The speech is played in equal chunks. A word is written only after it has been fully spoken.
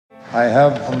I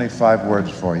have only 5 words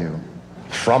for you.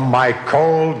 From my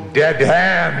cold, dead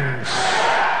hands.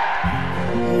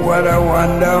 What a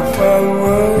wonderful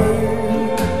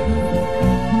world.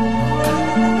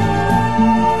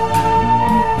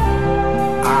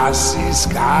 I see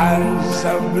skies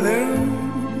of blue.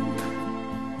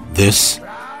 This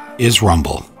is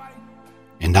Rumble,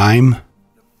 and I'm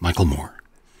Michael Moore.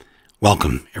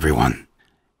 Welcome, everyone.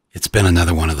 It's been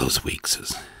another one of those weeks.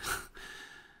 It's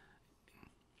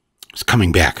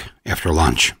coming back after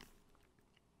lunch,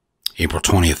 April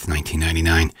 20th,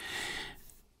 1999,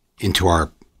 into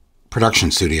our production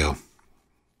studio.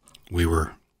 We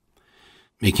were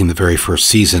making the very first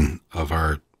season of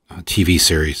our TV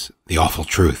series, The Awful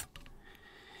Truth.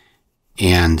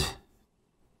 And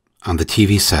on the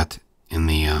TV set in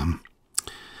the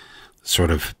sort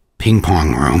of ping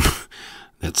pong room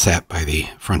that sat by the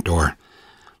front door,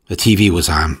 the TV was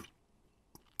on,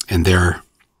 and there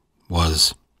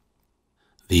was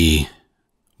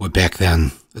what back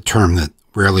then, the term that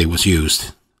rarely was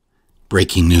used,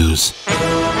 breaking news.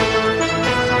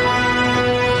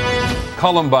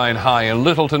 Columbine High in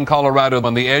Littleton, Colorado,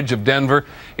 on the edge of Denver.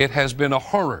 It has been a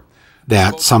horror.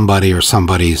 That somebody or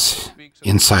somebody's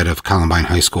inside of Columbine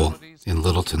High School in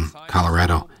Littleton,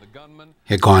 Colorado,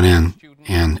 had gone in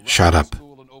and shot up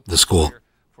the school.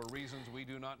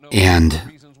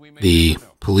 And the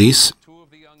police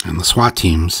and the SWAT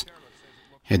teams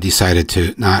had decided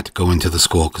to not go into the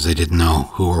school because they didn't know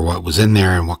who or what was in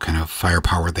there and what kind of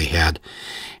firepower they had.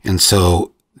 And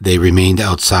so they remained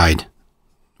outside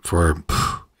for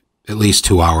at least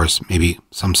 2 hours, maybe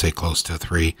some say close to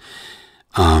 3.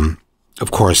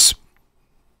 Of course,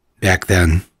 back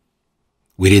then,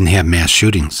 we didn't have mass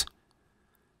shootings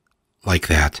like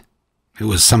that. It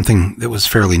was something that was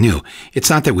fairly new. It's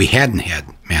not that we hadn't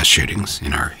had mass shootings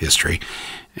in our history,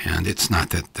 and it's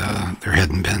not that there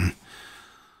hadn't been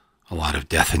a lot of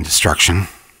death and destruction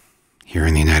here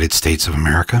in the United States of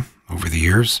America over the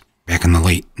years. Back in the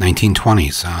late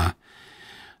 1920s,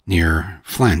 near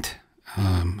Flint,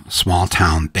 a small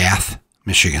town, Bath,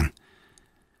 Michigan,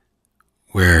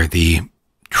 where the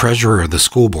treasurer of the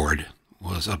school board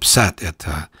was upset at,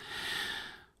 I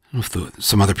don't know if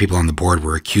some other people on the board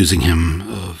were accusing him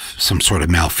of some sort of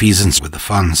malfeasance with the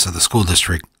funds of the school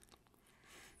district.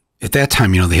 At that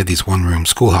time, they had these one-room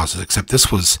schoolhouses, except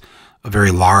this was a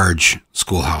very large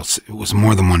schoolhouse. It was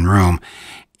more than one room,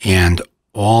 and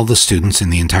all the students in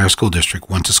the entire school district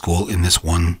went to school in this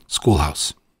one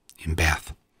schoolhouse in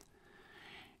Bath.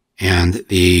 And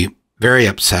the very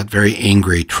upset, very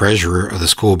angry treasurer of the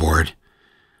school board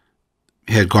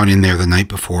had gone in there the night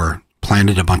before,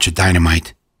 planted a bunch of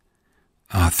dynamite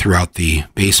throughout the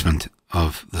basement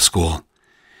of the school.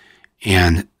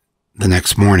 And the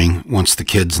next morning, once the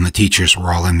kids and the teachers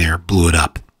were all in there, blew it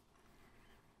up.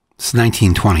 It's the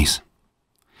 1920s.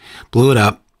 Blew it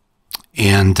up,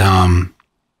 and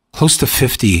close to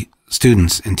 50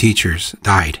 students and teachers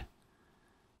died.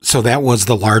 So that was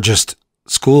the largest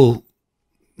school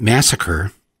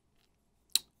massacre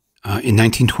in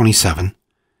 1927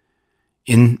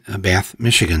 in Bath,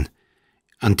 Michigan,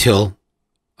 until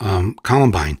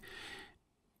Columbine.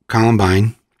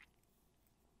 Columbine,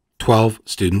 12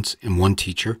 students and 1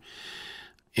 teacher,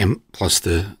 and plus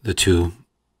the 2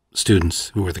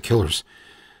 students who were the killers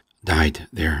died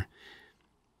there.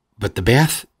 But the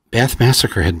Bath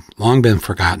massacre had long been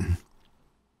forgotten.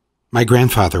 My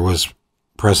grandfather was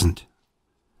present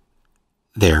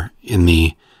there in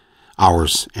the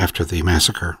hours after the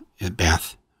massacre at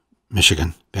Bath,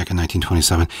 Michigan, back in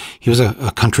 1927. He was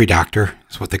a country doctor,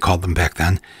 is what they called them back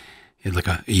then. He had like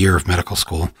a year of medical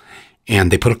school.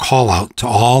 And they put a call out to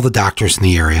all the doctors in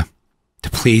the area to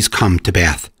please come to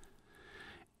Bath.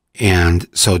 And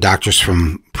so doctors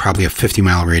from probably a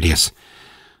 50-mile radius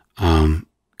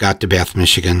got to Bath,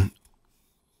 Michigan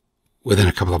within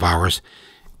a couple of hours.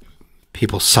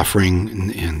 People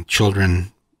suffering and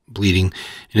children bleeding.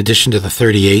 In addition to the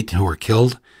 38 who were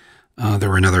killed, there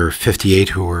were another 58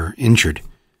 who were injured.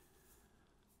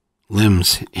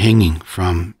 Limbs hanging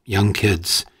from young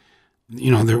kids.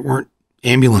 There weren't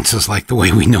ambulances like the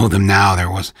way we know them now.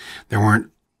 There weren't,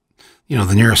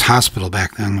 the nearest hospital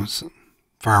back then was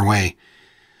far away.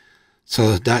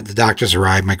 So the doctors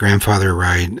arrived. My grandfather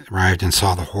arrived and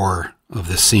saw the horror of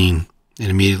this scene and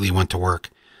immediately went to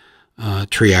work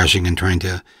triaging and trying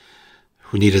to,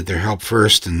 who needed their help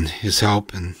first and his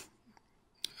help, and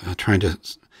trying to,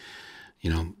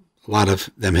 a lot of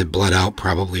them had bled out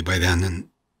probably by then, and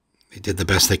they did the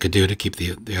best they could do to keep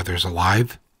the others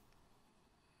alive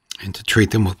and to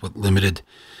treat them with limited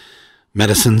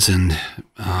medicines and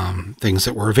things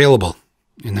that were available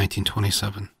in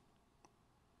 1927.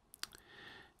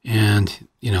 And,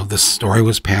 you know, this story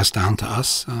was passed down to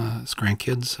us as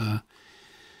grandkids.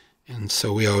 And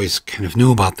so we always kind of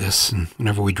knew about this. And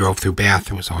whenever we drove through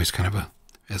Bath, it was always kind of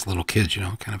as little kids, you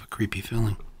know, kind of a creepy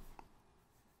feeling.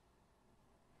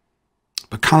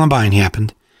 But Columbine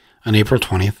happened on April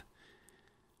 20th,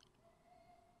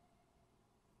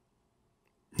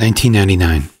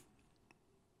 1999.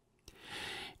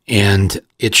 And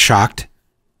it shocked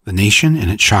the nation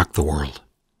and it shocked the world.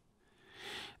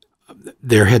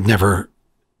 There had never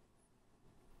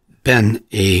been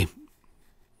a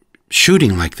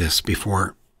shooting like this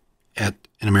before at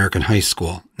an American high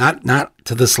school. Not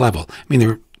to this level. I mean,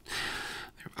 there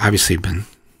obviously been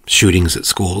shootings at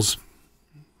schools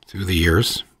through the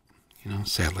years, you know,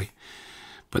 sadly.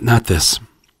 But not this.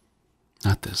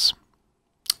 Not this.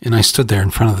 And I stood there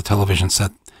in front of the television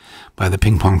set by the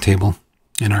ping pong table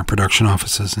in our production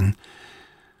offices, and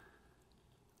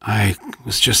I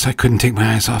couldn't take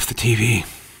my eyes off the TV.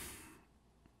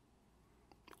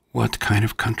 What kind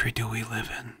of country do we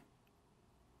live in?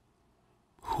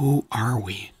 Who are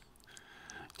we?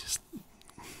 Just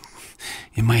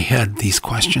in my head, these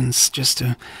questions just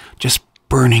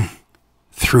burning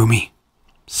through me.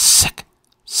 Sick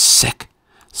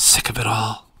of it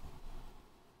all.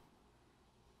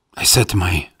 I said to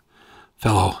my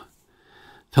fellow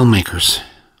filmmakers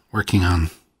working on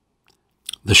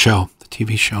the show, the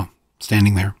TV show,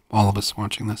 standing there, all of us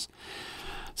watching this,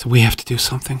 so we have to do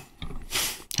something.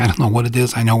 I don't know what it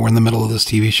is. I know we're in the middle of this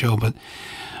TV show, but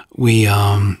we,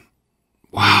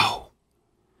 wow.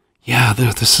 Yeah,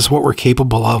 this is what we're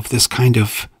capable of, this kind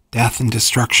of death and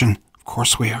destruction. Of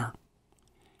course we are.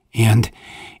 And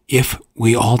if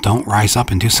we all don't rise up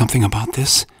and do something about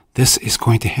this, this is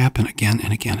going to happen again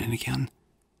and again and again.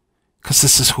 Because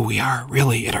this is who we are,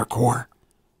 really, at our core.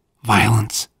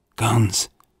 Violence, guns.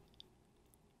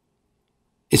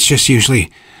 It's just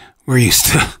usually we're used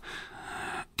to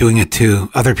doing it to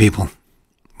other people,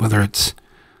 whether it's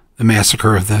the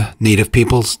massacre of the native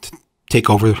peoples to take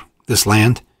over this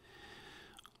land,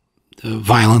 the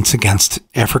violence against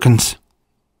Africans,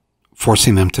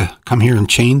 forcing them to come here in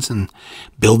chains and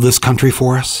build this country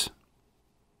for us.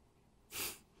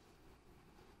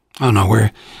 Oh no,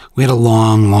 we had a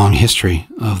long history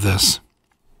of this,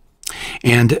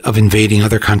 and of invading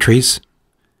other countries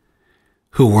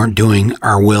who weren't doing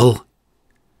our will.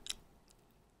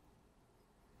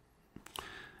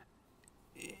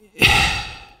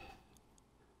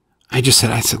 I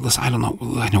said, listen, I don't know.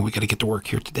 I know we got to get to work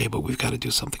here today, but we've got to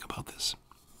do something about this.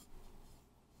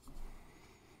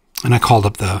 And I called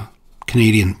up the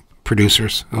Canadian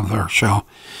producers of our show,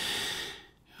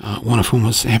 one of whom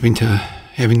was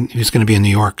he was going to be in New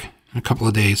York in a couple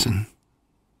of days, and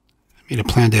I made a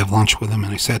plan to have lunch with him,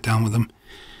 and I sat down with him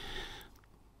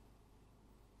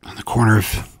on the corner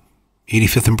of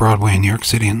 85th and Broadway in New York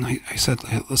City, and I said,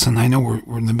 listen, I know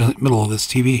we're in the middle of this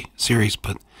TV series,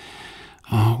 but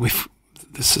we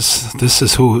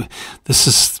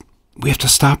have to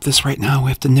stop this right now.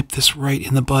 We have to nip this right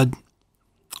in the bud.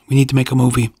 We need to make a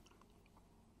movie.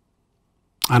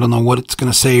 I don't know what it's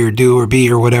going to say or do or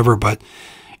be or whatever,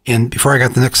 and before I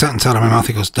got the next sentence out of my mouth,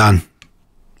 he goes, done.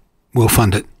 We'll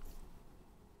fund it.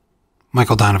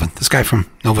 Michael Donovan, this guy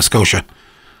from Nova Scotia,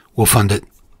 will fund it.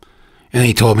 And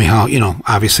he told me how, you know,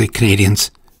 obviously Canadians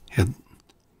had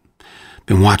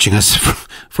been watching us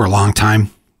for a long time,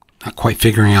 not quite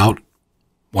figuring out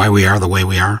why we are the way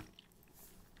we are.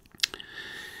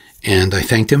 And I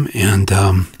thanked him, and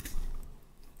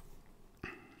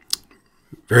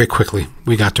very quickly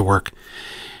we got to work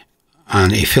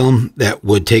on a film that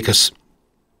would take us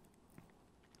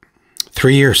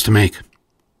 3 years to make.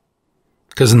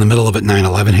 Because in the middle of it,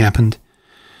 9/11 happened.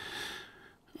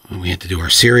 We had to do our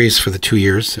series for the 2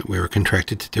 years that we were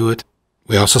contracted to do it.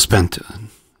 We also spent a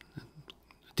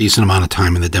decent amount of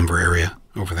time in the Denver area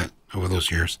over those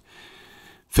years,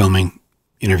 filming,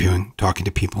 interviewing, talking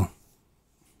to people,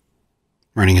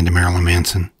 running into Marilyn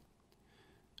Manson,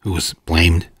 who was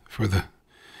blamed for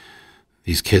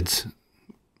these kids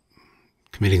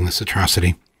committing this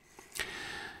atrocity.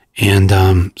 And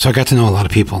so I got to know a lot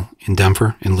of people in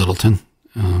Denver, in Littleton,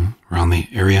 around the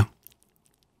area.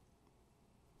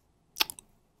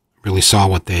 Really saw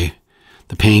the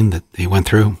pain that they went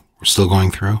through, were still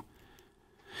going through.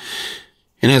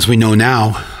 And as we know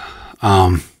now,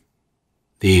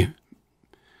 the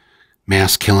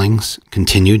mass killings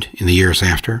continued in the years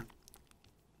after,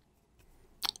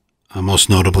 most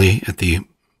notably at the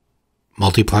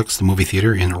multiplex, the movie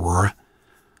theater in Aurora,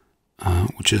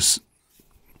 which is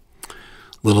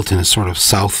Littleton is sort of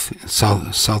south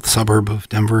suburb of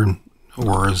Denver, and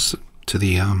Aurora's to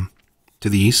the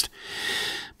east,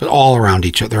 but all around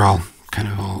each other. They're all kind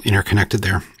of all interconnected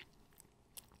there.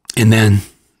 And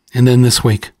then this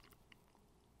week,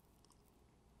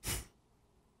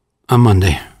 on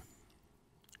Monday,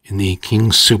 in the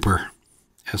King Super,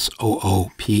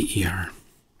 Sooper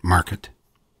market,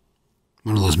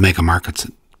 one of those mega markets.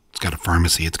 It's got a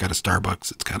pharmacy, it's got a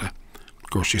Starbucks, it's got a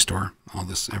grocery store, all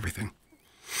this, everything.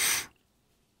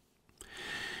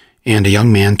 And a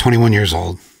young man, 21 years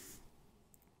old,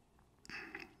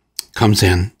 comes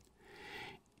in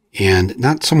and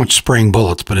not so much spraying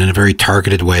bullets, but in a very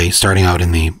targeted way, starting out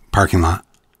in the parking lot,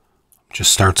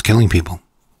 just starts killing people.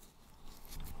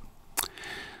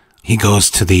 He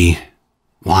goes to the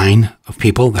line of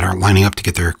people that are lining up to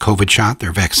get their COVID shot,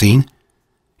 their vaccine,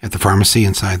 at the pharmacy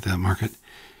inside the market,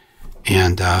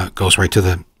 and goes right to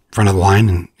the front of the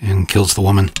line and kills the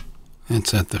woman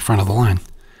that's at the front of the line.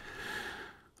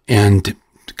 And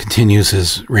continues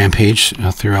his rampage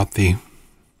throughout the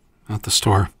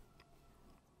store.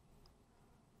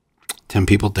 10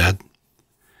 people dead.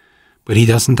 But he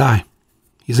doesn't die.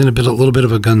 He's in a little bit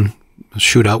of a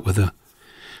shootout with the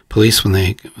police when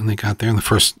they got there, and the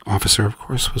first officer, of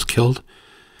course, was killed.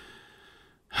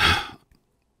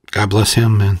 God bless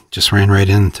him, and just ran right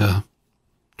in to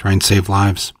try and save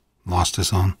lives. Lost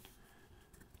his own.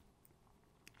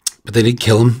 But they did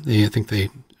kill him. I think there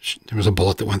was a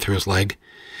bullet that went through his leg.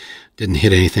 Didn't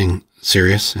hit anything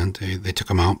serious, and they took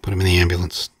him out, put him in the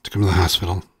ambulance, took him to the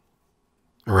hospital,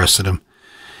 arrested him.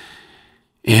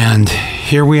 And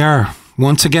here we are,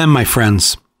 once again, my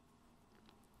friends.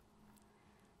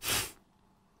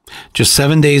 Just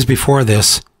 7 days before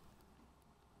this,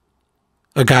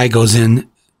 a guy goes in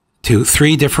to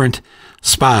 3 different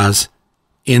spas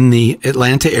in the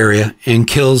Atlanta area and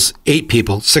kills 8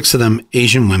 people, 6 of them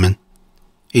Asian women,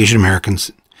 Asian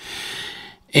Americans.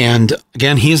 And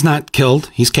again, he is not killed.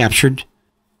 He's captured.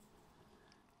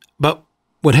 But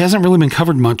what hasn't really been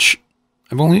covered much,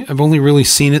 I've only really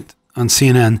seen it on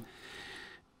CNN,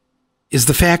 is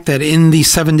the fact that in the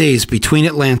 7 days between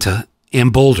Atlanta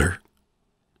and Boulder,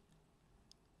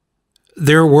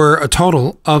 there were a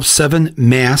total of 7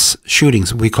 mass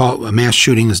shootings. We call it a mass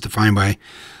shooting is defined by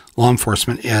law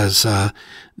enforcement as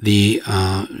the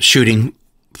shooting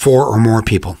 4 or more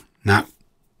people, not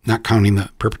counting the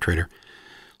perpetrator.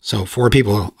 So 4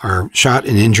 people are shot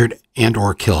and injured and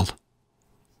or killed.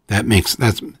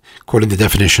 That's according to the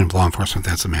definition of law enforcement,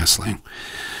 that's a mass slaying.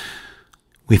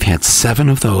 We've had 7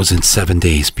 of those in 7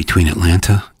 days between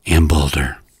Atlanta and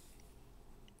Boulder.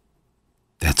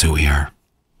 That's who we are.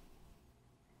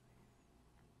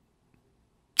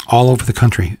 All over the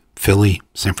country. Philly,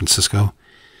 San Francisco.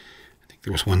 I think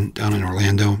there was one down in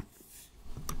Orlando.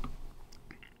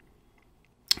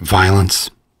 Violence.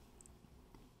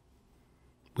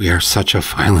 We are such a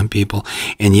violent people.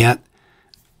 And yet,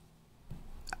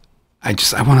 I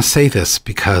want to say this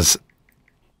because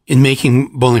in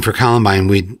making Bowling for Columbine,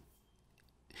 we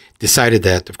decided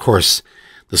that, of course,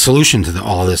 the solution to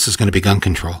all of this is going to be gun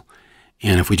control.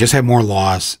 And if we just have more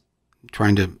laws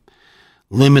trying to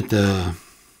limit the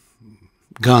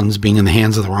guns being in the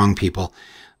hands of the wrong people,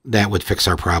 that would fix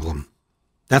our problem.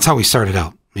 That's how we started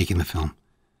out making the film.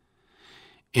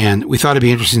 And we thought it'd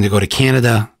be interesting to go to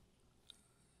Canada,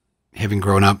 having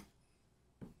grown up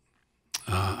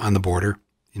on the border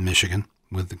in Michigan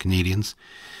with the Canadians,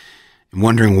 and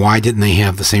wondering why didn't they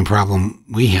have the same problem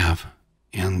we have.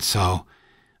 And so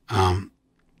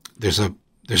there's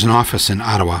an office in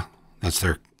Ottawa, that's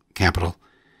their capital,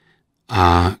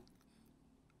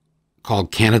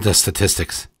 called Canada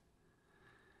Statistics,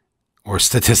 or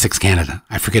Statistics Canada.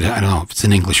 I forget, I don't know if it's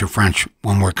in English or French.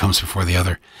 One word comes before the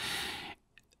other.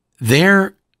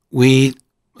 There we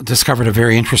discovered a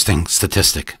very interesting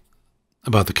statistic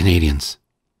about the Canadians.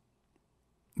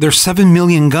 There's 7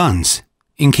 million guns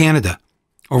in Canada.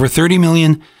 Over 30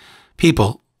 million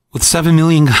people with 7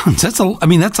 million guns. That's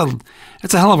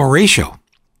a hell of a ratio.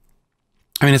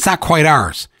 I mean, it's not quite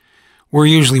ours. We're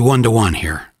usually 1-to-1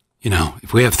 here. You know,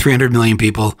 if we have 300 million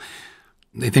people,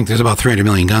 they think there's about 300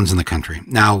 million guns in the country.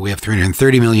 Now we have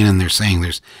 330 million, and they're saying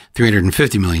there's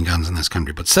 350 million guns in this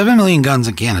country. But 7 million guns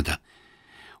in Canada.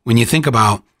 When you think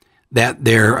about that,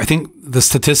 I think the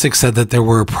statistics said that there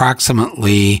were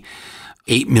approximately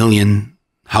 8 million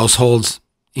households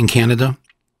in Canada.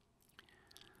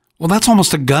 Well, that's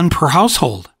almost a gun per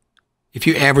household if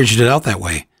you averaged it out that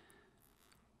way.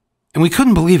 And we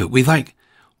couldn't believe it.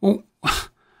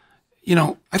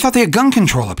 I thought they had gun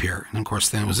control up here. And of course,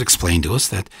 then it was explained to us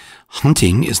that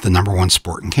hunting is the #1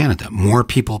 sport in Canada. More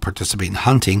people participate in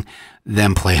hunting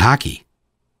than play hockey.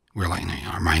 We're like,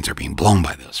 our minds are being blown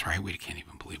by this, right? We can't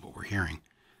even believe what we're hearing.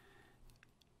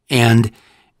 And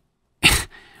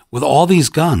with all these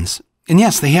guns, and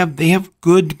yes, they have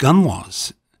good gun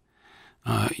laws.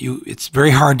 It's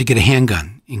very hard to get a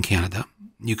handgun in Canada.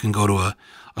 You can go to a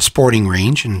sporting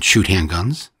range and shoot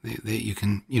handguns. You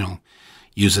can,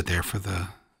 use it there for the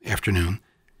afternoon.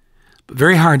 But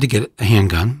very hard to get a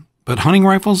handgun. But hunting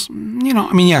rifles,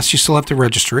 yes, you still have to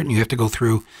register it, and you have to go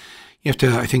through. You have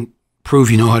to, I think,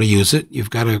 prove you know how to use it. You've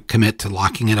got to commit to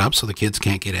locking it up so the kids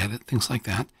can't get at it, things like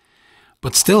that.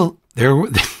 But still, there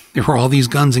were all these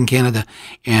guns in Canada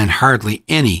and hardly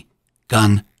any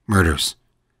gun murders.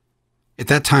 At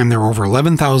that time, there were over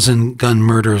 11,000 gun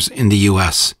murders in the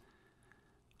U.S.,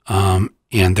 and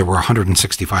there were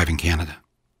 165 in Canada.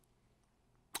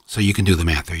 So you can do the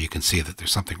math there. You can see that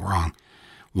there's something wrong.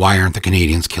 Why aren't the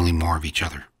Canadians killing more of each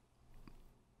other?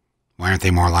 Why aren't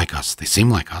they more like us? They seem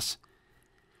like us.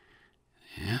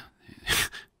 Yeah.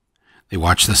 They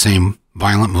watch the same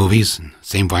violent movies and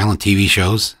same violent TV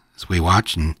shows as we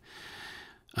watch. And,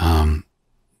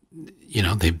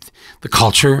 the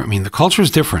culture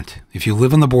is different. If you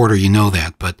live on the border, you know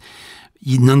that. But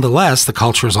nonetheless, the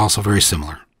culture is also very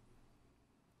similar.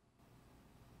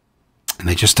 And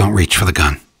they just don't reach for the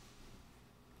gun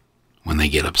when they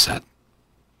get upset.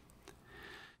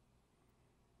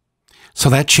 So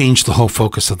that changed the whole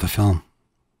focus of the film.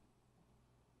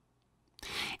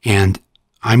 And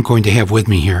I'm going to have with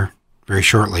me here very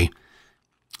shortly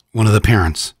one of the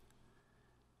parents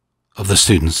of the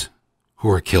students who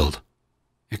were killed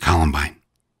at Columbine.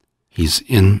 He's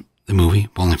in the movie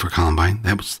Bowling for Columbine.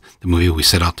 That was the movie we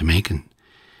set out to make and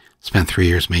spent 3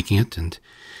 years making it. And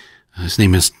his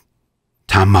name is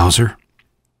Tom Mauser.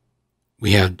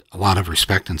 We had a lot of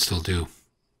respect and still do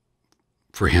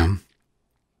for him.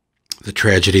 The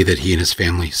tragedy that he and his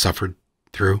family suffered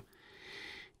through.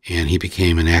 And he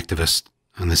became an activist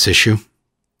on this issue.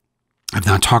 I've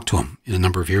not talked to him in a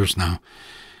number of years now.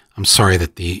 I'm sorry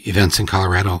that the events in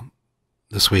Colorado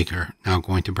this week are now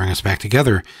going to bring us back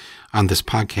together on this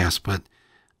podcast. But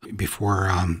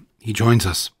before he joins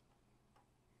us,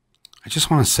 I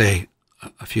just want to say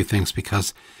a few things,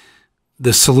 because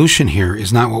the solution here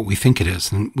is not what we think it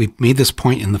is. And we've made this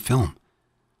point in the film.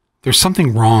 There's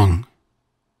something wrong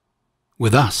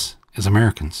with us as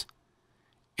Americans.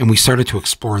 And we started to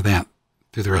explore that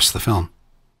through the rest of the film.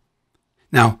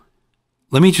 Now,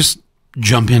 let me just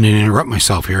jump in and interrupt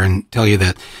myself here and tell you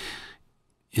that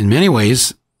in many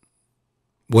ways,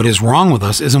 what is wrong with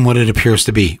us isn't what it appears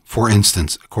to be. For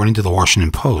instance, according to the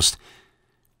Washington Post,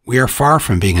 we are far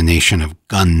from being a nation of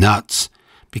gun nuts,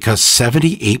 because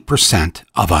 78%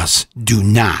 of us do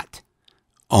not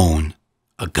own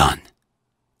a gun.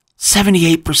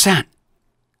 78%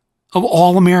 of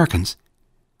all Americans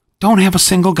don't have a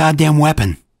single goddamn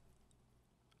weapon.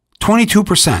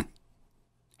 22%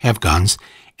 have guns,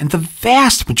 and the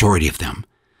vast majority of them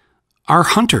are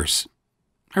hunters,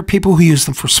 are people who use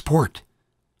them for sport.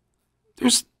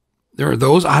 There are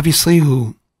those, obviously,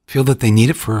 who feel that they need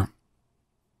it for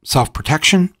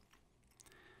self-protection.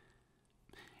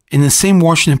 In the same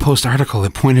Washington Post article,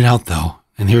 it pointed out, though,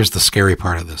 and here's the scary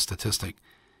part of this statistic,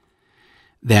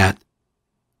 that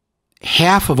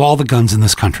half of all the guns in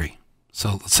this country,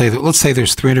 so let's say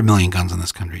there's 300 million guns in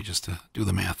this country, just to do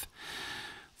the math.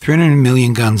 300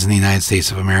 million guns in the United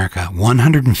States of America,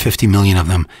 150 million of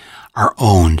them are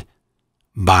owned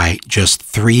by just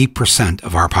 3%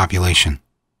 of our population.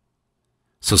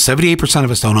 So 78%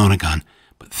 of us don't own a gun,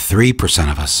 but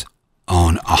 3% of us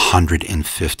own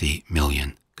 150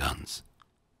 million guns.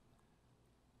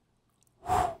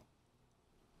 Whew.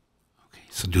 Okay,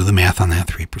 so do the math on that,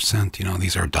 3%.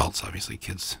 These are adults, obviously,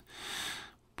 kids.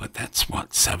 But that's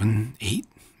what, 7, 8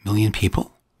 million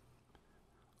people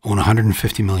own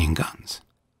 150 million guns.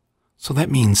 So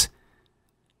that means,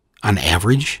 on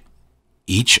average,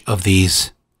 each of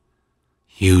these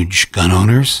huge gun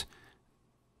owners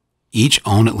each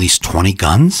own at least 20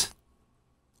 guns?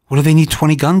 What do they need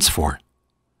 20 guns for?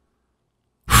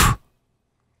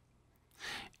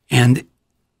 And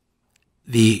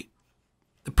the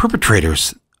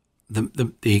perpetrators,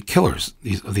 the killers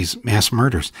of these mass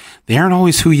murders, they aren't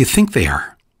always who you think they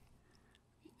are.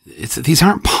 These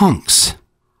aren't punks.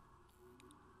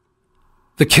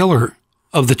 The killer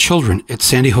of the children at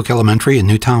Sandy Hook Elementary in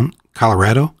Newtown,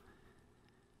 Colorado,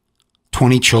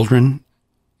 20 children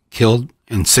killed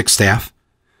and 6 staff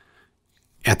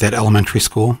at that elementary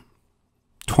school.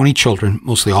 20 children,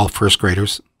 mostly all first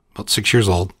graders, about 6 years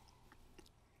old.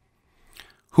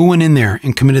 Who went in there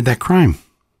and committed that crime?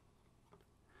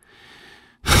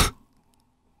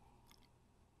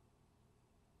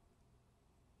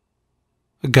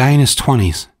 A guy in his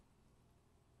 20s.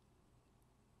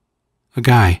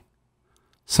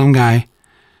 Some guy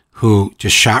who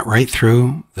just shot right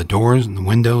through the doors and the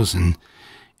windows and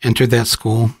entered that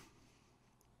school.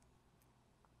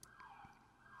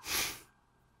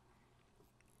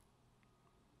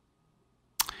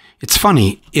 It's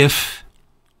funny, if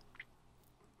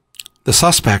the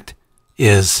suspect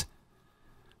is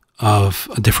of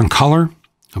a different color,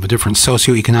 of a different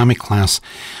socioeconomic class,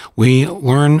 we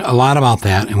learn a lot about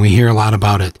that and we hear a lot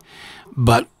about it.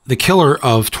 But the killer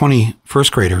of 20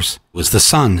 first graders was the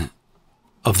son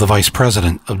of the vice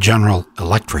president of General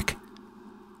Electric.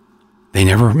 They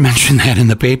never mention that in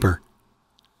the paper.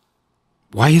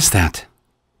 Why is that?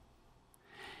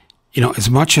 You know, as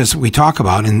much as we talk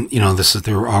about, and you know, this is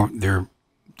they're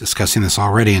discussing this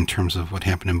already in terms of what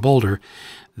happened in Boulder,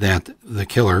 that the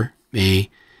killer may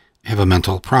have a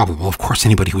mental problem. Well, of course,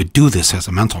 anybody who would do this has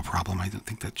a mental problem. I don't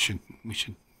think that we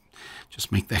should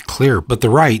just make that clear. But the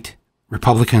right,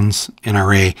 Republicans,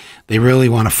 NRA, they really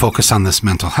want to focus on this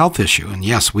mental health issue. And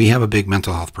yes, we have a big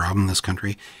mental health problem in this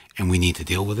country, and we need to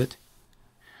deal with it.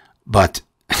 But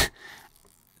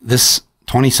this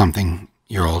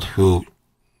 20-something-year-old who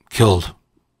killed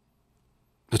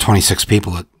the 26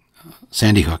 people at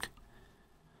Sandy Hook,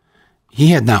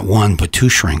 he had not one but two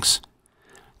shrinks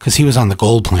because he was on the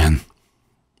gold plan.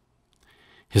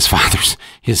 His father's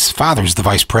the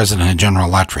vice president of General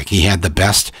Electric. He had the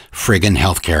best friggin'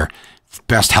 health care,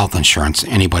 best health insurance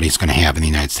anybody's going to have in the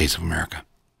United States of America.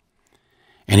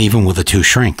 And even with the two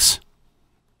shrinks,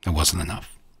 it wasn't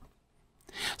enough.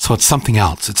 So it's something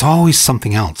else. It's always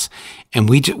something else. And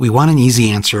we want an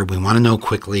easy answer. We want to know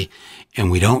quickly.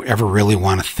 And we don't ever really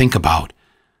want to think about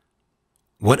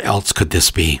what else could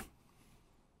this be.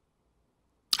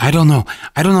 I don't know.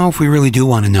 I don't know if we really do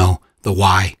want to know the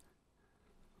why.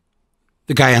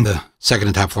 The guy on the second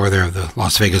and top floor there of the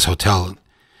Las Vegas hotel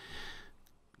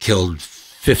killed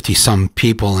 50-some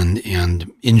people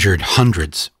and injured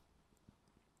hundreds.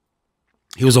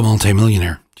 He was a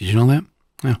multimillionaire. Did you know that?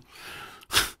 Yeah.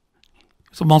 He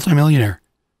was a multimillionaire.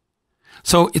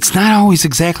 So it's not always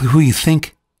exactly who you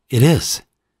think it is.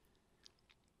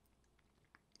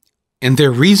 And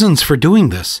their reasons for doing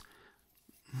this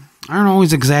aren't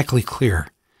always exactly clear.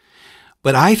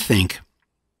 But I think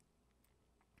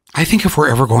if we're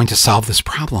ever going to solve this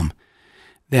problem,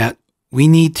 that we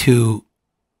need to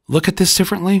look at this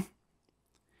differently,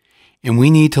 and we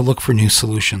need to look for new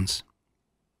solutions.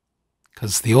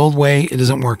 Because the old way, it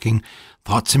isn't working.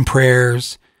 Thoughts and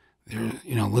prayers,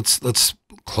 you know, let's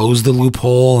close the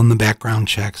loophole in the background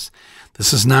checks.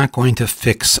 This is not going to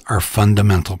fix our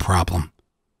fundamental problem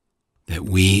that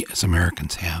we as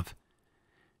Americans have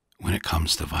when it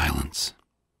comes to violence.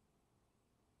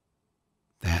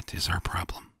 That is our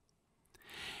problem.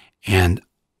 And,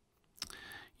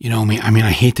 you know, I mean,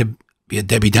 I hate to be a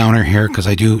Debbie Downer here because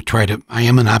I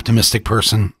am an optimistic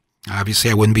person. Obviously,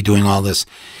 I wouldn't be doing all this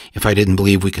if I didn't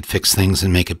believe we could fix things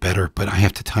and make it better. But I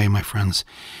have to tell you, my friends,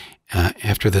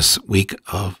 after this week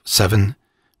of 7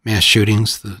 mass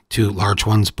shootings, the 2 large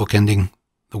ones bookending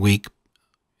the week,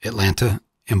 Atlanta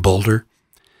and Boulder,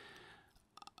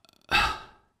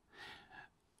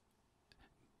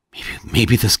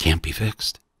 maybe this can't be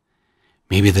fixed.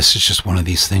 Maybe this is just one of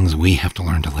these things we have to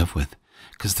learn to live with,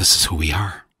 because this is who we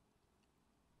are.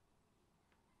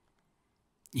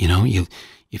 You know,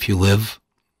 if you live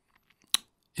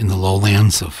in the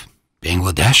lowlands of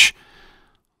Bangladesh,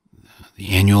 the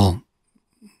annual,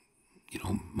 you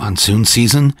know, monsoon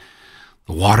season,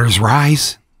 the waters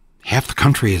rise, half the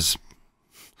country is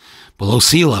below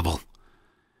sea level,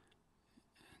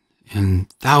 and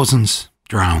thousands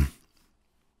drown.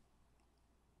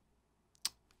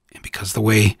 And because the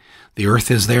way the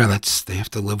earth is there, they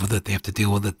have to live with it, they have to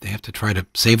deal with it, they have to try to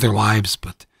save their lives,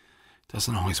 but it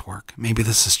doesn't always work. Maybe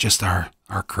this is just our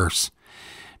curse.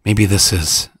 Maybe this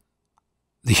is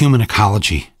the human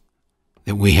ecology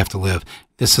that we have to live.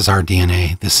 This is our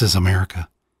DNA. This is America.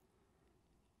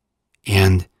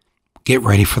 And get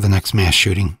ready for the next mass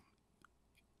shooting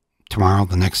tomorrow,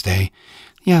 the next day.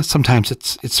 Yeah, sometimes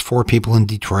it's 4 people in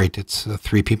Detroit. It's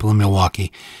 3 people in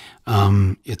Milwaukee.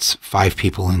 It's 5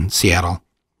 people in Seattle.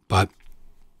 But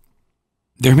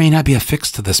there may not be a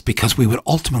fix to this, because we would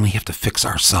ultimately have to fix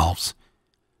ourselves.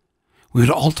 We would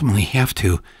ultimately have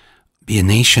to be a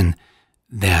nation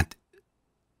that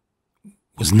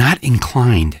was not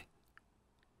inclined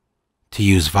to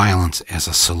use violence as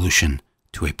a solution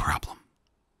to a problem.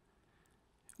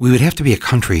 We would have to be a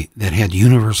country that had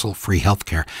universal free health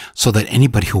care, so that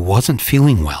anybody who wasn't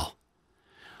feeling well,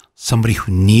 somebody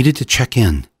who needed to check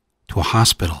in to a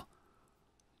hospital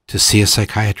to see a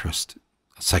psychiatrist,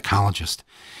 a psychologist,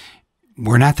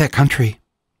 we're not that country.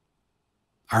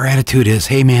 Our attitude is,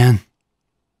 hey man,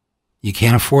 you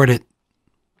can't afford it.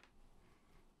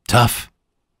 Tough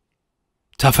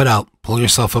it out. Pull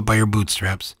yourself up by your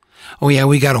bootstraps. Oh yeah,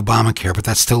 we got Obamacare, but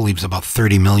that still leaves about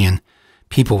 30 million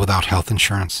people without health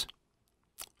insurance.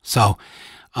 So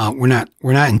we're not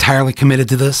entirely committed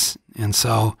to this, and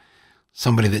so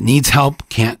somebody that needs help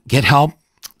can't get help,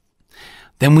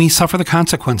 then we suffer the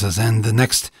consequences, and the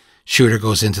next shooter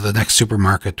goes into the next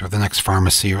supermarket or the next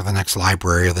pharmacy or the next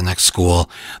library or the next school,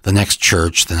 the next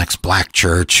church, the next black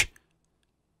church.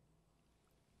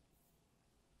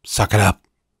 Suck it up.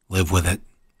 Live with it.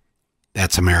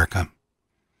 That's America.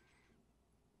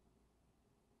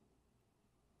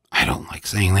 I don't like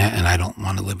saying that, and I don't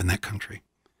want to live in that country.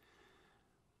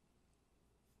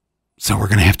 So we're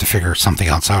going to have to figure something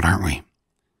else out, aren't we?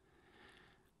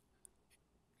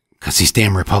 Because these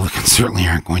damn Republicans certainly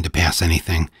aren't going to pass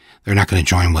anything. They're not going to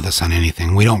join with us on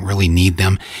anything. We don't really need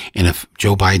them. And if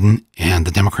Joe Biden and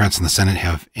the Democrats in the Senate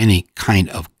have any kind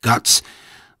of guts,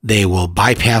 they will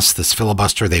bypass this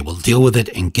filibuster. They will deal with it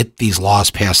and get these laws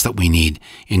passed that we need,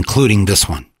 including this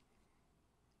one.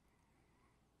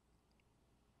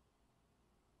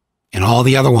 And all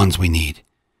the other ones we need.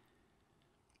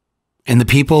 And the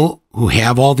people who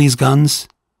have all these guns,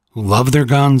 who love their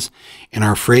guns and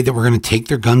are afraid that we're going to take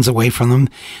their guns away from them,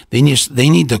 they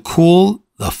need to cool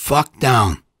the fuck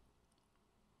down.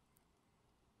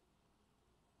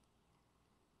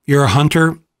 You're a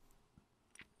hunter.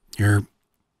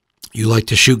 You like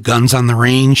to shoot guns on the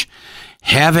range.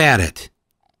 Have at it.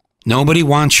 Nobody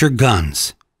wants your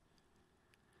guns.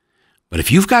 But if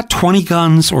you've got 20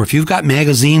 guns, or if you've got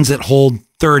magazines that hold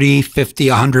 30, 50,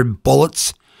 100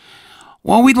 bullets,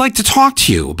 well, we'd like to talk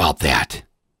to you about that.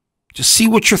 Just see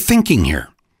what you're thinking here.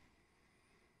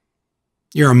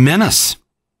 You're a menace.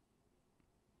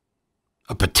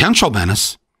 A potential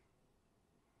menace.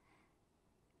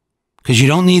 Because you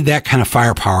don't need that kind of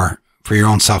firepower for your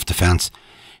own self-defense.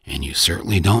 And you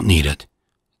certainly don't need it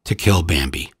to kill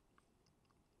Bambi.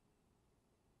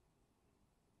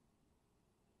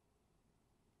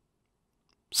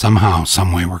 Somehow,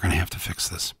 some way, we're going to have to fix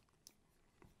this.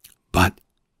 But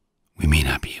we may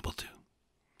not be able to.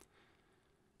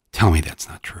 Tell me that's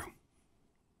not true.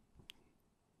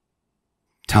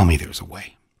 Tell me there's a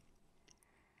way.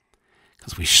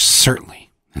 Because we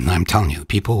certainly, and I'm telling you, the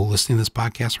people who are listening to this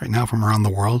podcast right now from around the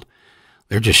world,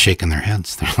 they're just shaking their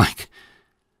heads. They're like,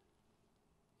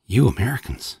 you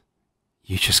Americans,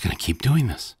 you're just going to keep doing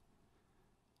this.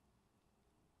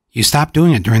 You stopped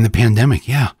doing it during the pandemic,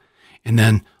 yeah. And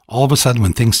then all of a sudden,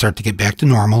 when things start to get back to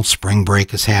normal, spring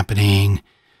break is happening,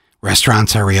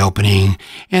 restaurants are reopening,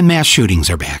 and mass shootings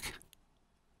are back.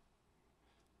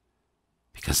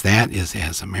 Because that is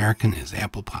as American as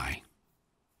apple pie.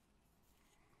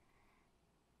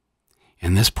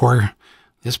 And this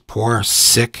poor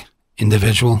sick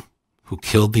individual who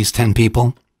killed these 10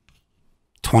 people,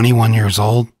 21 years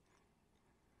old,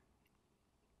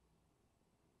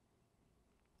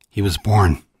 he was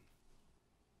born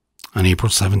on April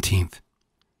 17th,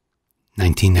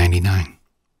 1999.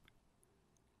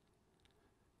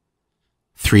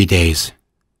 3 days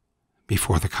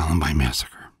before the Columbine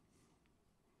massacre.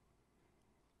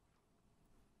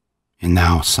 And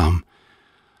now, some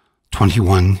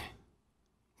 21,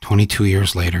 22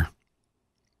 years later,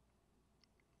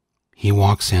 he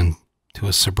walks into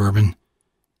a suburban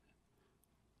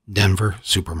Denver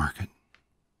supermarket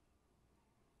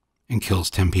and kills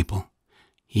 10 people.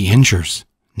 He injures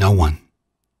no one,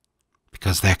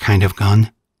 because that kind of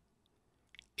gun,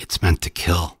 it's meant to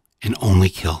kill and only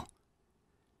kill.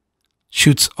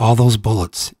 Shoots all those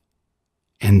bullets,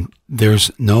 and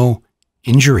there's no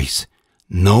injuries.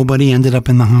 Nobody ended up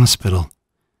in the hospital.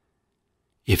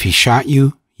 If he shot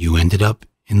you, you ended up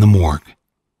in the morgue.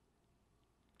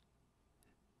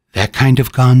 That kind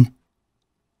of gun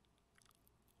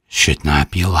should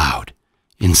not be allowed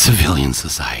in civilian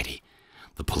society.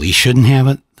 The police shouldn't have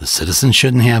it. The citizens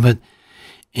shouldn't have it.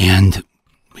 And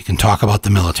we can talk about the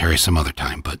military some other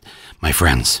time. But, my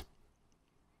friends,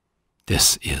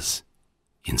 this is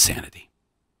insanity.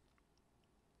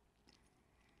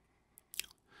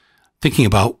 Thinking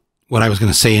about what I was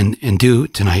going to say and do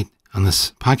tonight on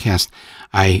this podcast,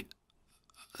 I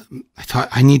thought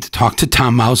I need to talk to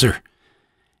Tom Mauser.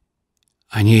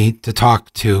 I need to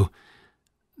talk to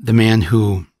the man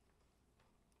who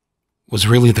was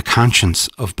really the conscience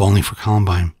of Bowling for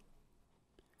Columbine.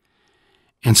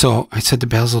 And so I said to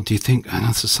Basil, do you think, I know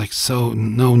this is like so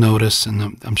no notice,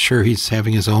 and I'm sure he's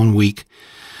having his own week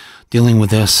dealing with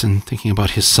this and thinking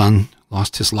about his son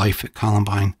lost his life at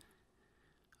Columbine.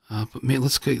 But maybe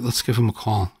let's give him a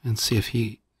call and see if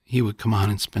he would come on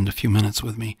and spend a few minutes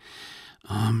with me.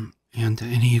 And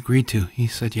he agreed to. He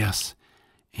said yes.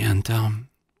 And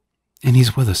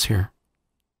he's with us here.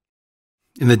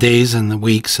 In the days and the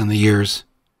weeks and the years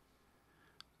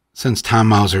since Tom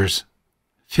Mauser's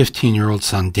 15-year-old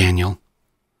son, Daniel,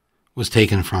 was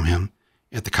taken from him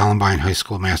at the Columbine High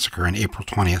School massacre on April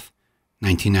 20th,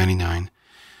 1999.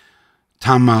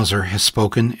 Tom Mauser has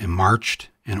spoken and marched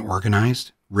and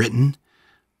organized, written,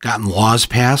 gotten laws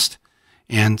passed,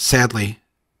 and sadly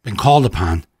been called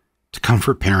upon to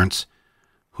comfort parents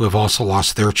who have also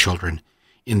lost their children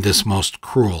in this most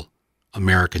cruel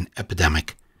American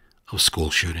epidemic of school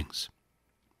shootings.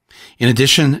 In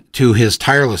addition to his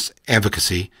tireless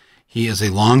advocacy, he is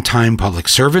a longtime public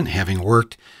servant, having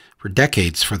worked for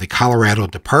decades for the Colorado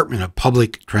Department of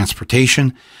Public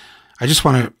Transportation. I just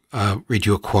want to read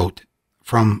you a quote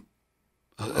from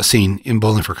a scene in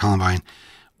Bowling for Columbine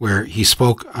where he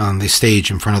spoke on the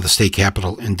stage in front of the state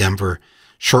capitol in Denver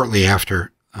shortly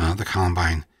after the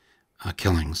Columbine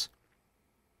killings.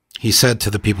 He said to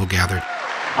the people gathered,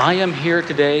 "I am here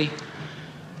today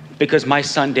because my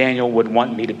son Daniel would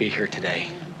want me to be here today.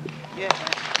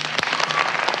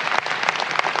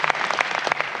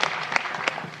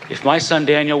 If my son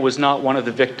Daniel was not one of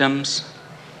the victims,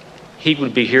 he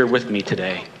would be here with me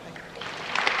today.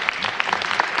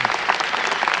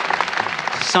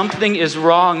 Something is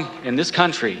wrong in this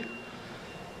country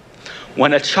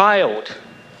when a child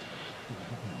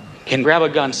can grab a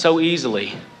gun so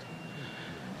easily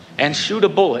and shoot a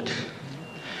bullet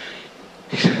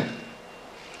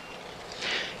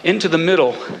into the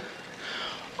middle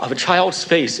of a child's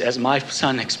face, as my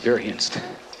son experienced.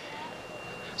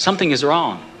 Something is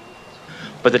wrong.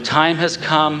 But the time has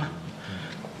come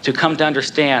to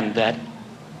understand that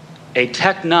a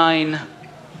Tech 9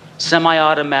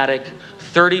 semi-automatic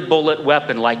 30-bullet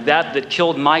weapon like that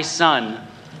killed my son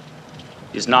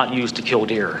is not used to kill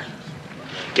deer.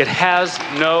 It has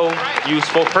no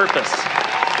useful purpose.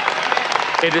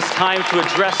 It is time to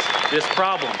address this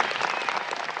problem."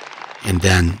 And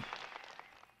then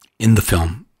in the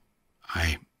film,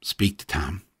 I speak to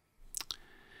Tom,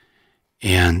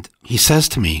 and he says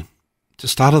to me,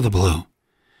 just out of the blue,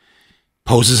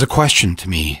 poses a question to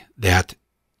me that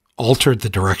altered the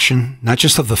direction, not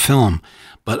just of the film,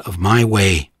 but of my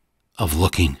way of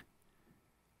looking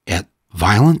at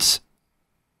violence,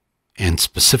 and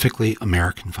specifically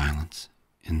American violence.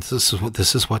 And this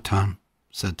is what Tom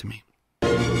said to me.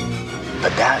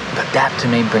 But that to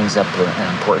me brings up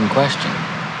an important question.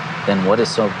 Then what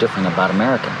is so different about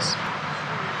Americans?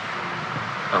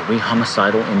 Are we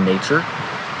homicidal in nature?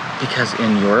 Because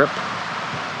in Europe,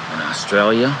 in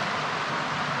Australia,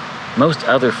 most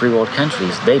other free world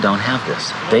countries, they don't have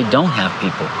this. They don't have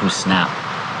people who snap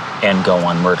and go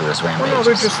on murderous rampages. Well, no,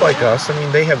 they're just like us. I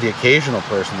mean, they have the occasional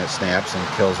person that snaps and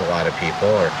kills a lot of people.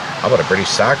 Or how about a British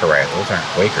soccer riot? Those aren't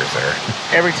Quakers there.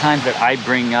 Every time that I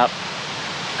bring up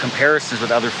comparisons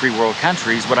with other free world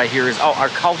countries, what I hear is, oh, our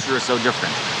culture is so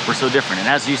different. We're so different. And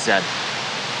as you said,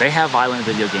 they have violent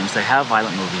video games, they have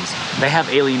violent movies, they have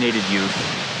alienated youth.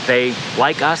 They,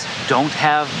 like us, don't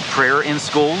have prayer in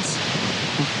schools.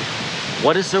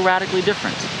 What is so radically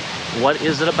different? What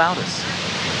is it about us?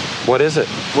 What is it?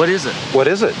 What is it? What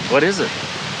is it? What is it?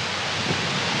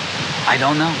 I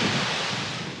don't know.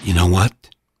 You know what?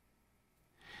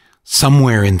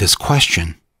 Somewhere in this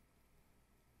question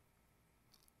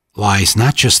lies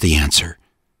not just the answer,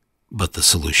 but the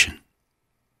solution.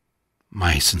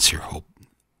 My sincere hope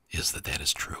is that that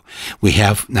is true. We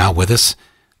have now with us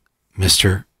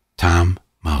Mr. Tom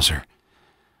Mauser.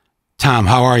 Tom,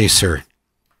 how are you, sir?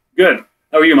 Good.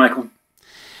 How are you, Michael?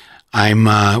 I'm,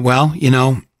 well, you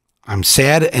know, I'm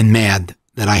sad and mad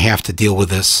that I have to deal with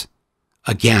this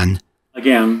again.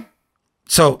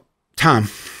 So, Tom,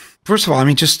 first of all, I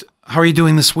mean, just how are you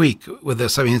doing this week with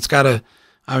this? I mean, it's got to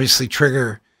obviously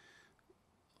trigger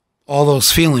all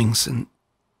those feelings and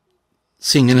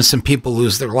seeing innocent people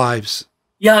lose their lives.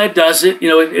 Yeah, it does.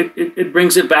 It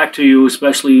brings it back to you,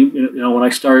 especially when I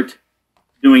start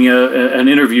doing an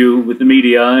interview with the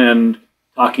media and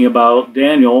talking about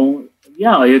Daniel.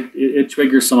 Yeah, it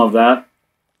triggers some of that.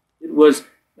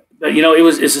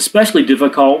 It's especially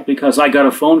difficult because I got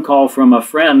a phone call from a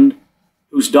friend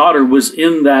whose daughter was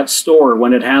in that store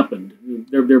when it happened.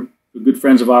 They're good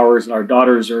friends of ours, and our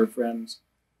daughters are friends.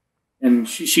 And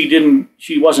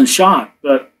she wasn't shot,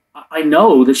 but I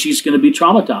know that she's going to be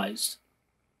traumatized.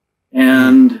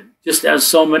 And just as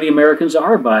so many Americans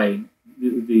are by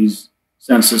these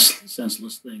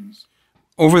senseless things.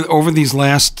 Over these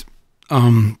last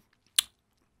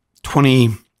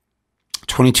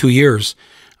 22 years,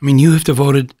 I mean, you have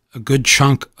devoted a good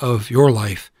chunk of your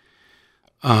life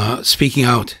speaking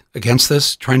out against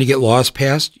this, trying to get laws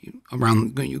passed. You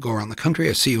go around the country.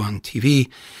 I see you on TV.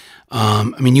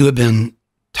 I mean, you have been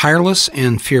tireless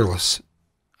and fearless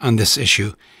on this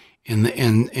issue,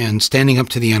 and standing up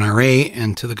to the NRA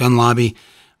and to the gun lobby.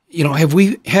 You know, have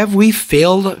we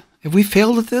failed? Have we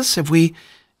failed at this?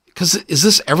 because is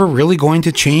this ever really going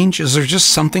to change? Is there just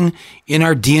something in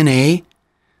our DNA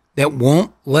that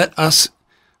won't let us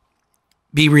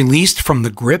be released from the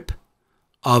grip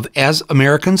of, as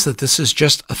Americans, that this is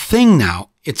just a thing now?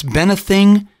 It's been a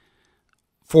thing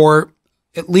for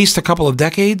at least a couple of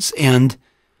decades, and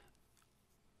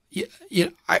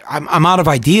I'm out of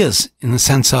ideas in the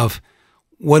sense of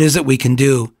what is it we can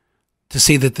do to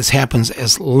see that this happens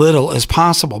as little as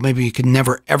possible. Maybe you could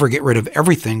never, ever get rid of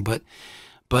everything, but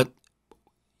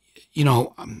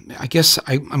I guess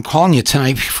I'm calling you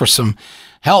tonight for some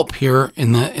help here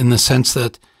in the sense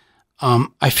that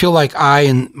I feel like I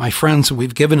and my friends,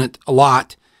 we've given it a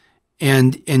lot,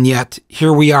 and yet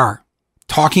here we are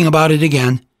talking about it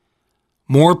again.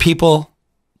 More people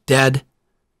dead,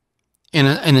 in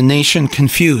a nation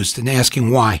confused and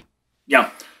asking why. Yeah.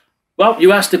 Well,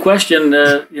 you asked the question,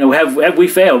 have we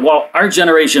failed? Well, our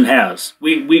generation has.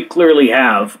 We clearly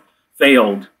have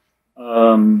failed.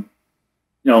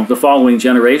 The following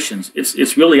generations.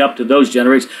 It's really up to those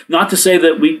generations. Not to say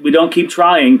that we don't keep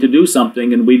trying to do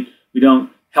something and we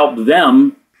don't help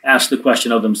them ask the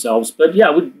question of themselves. But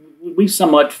yeah, we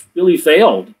somewhat really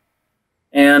failed.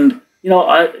 And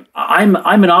I'm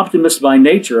an optimist by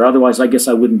nature. Otherwise, I guess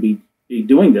I wouldn't be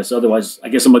doing this. Otherwise, I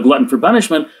guess I'm a glutton for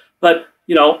punishment. But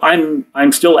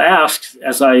I'm still asked,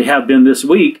 as I have been this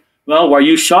week, well, are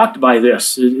you shocked by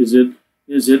this? Is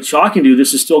it shocking to you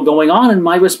this is still going on? And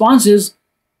my response is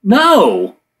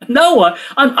no.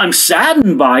 I'm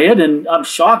saddened by it, and I'm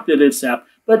shocked that it's happened.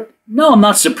 But no, I'm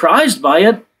not surprised by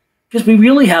it, because we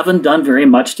really haven't done very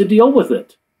much to deal with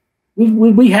it.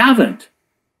 We haven't.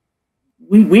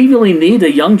 We really need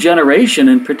a young generation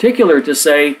in particular to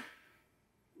say,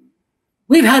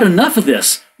 we've had enough of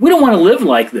this. We don't want to live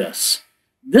like this.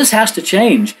 This has to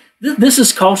change. This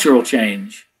is cultural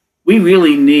change. We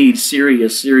really need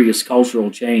serious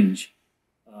cultural change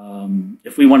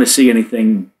if we want to see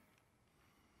anything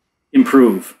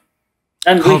improve.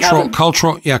 And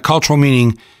cultural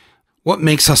meaning what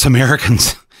makes us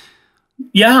Americans.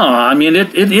 Yeah, I mean,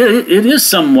 it is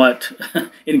somewhat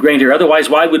ingrained here. Otherwise,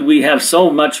 why would we have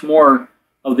so much more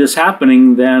of this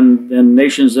happening than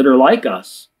nations that are like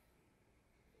us?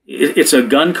 It's a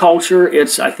gun culture.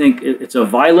 I think it's a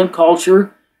violent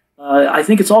culture. I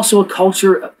think it's also a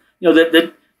culture,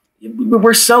 that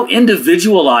we're so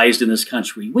individualized in this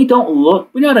country. We're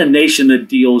not a nation that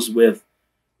deals with,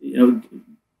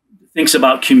 thinks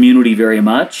about community very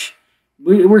much.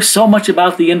 We're so much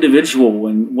about the individual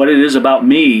and what it is about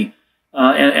me,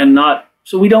 and not,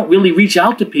 so we don't really reach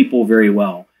out to people very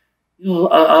well.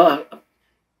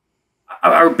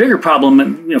 Our bigger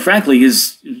problem, frankly,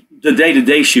 is the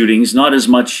day-to-day shootings, not as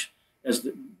much as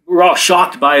we're all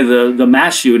shocked by the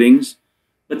mass shootings,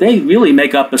 but they really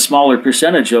make up a smaller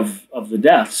percentage of the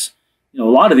deaths. A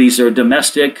lot of these are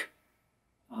domestic.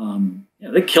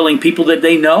 They're killing people that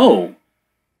they know.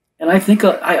 And I think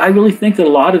I really think that a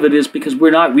lot of it is because we're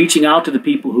not reaching out to the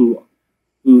people who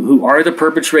are the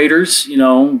perpetrators.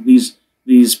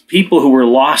 These people who are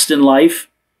lost in life.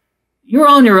 You're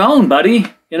on your own,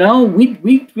 buddy.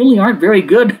 We really aren't very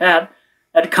good at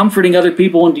comforting other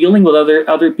people and dealing with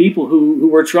other people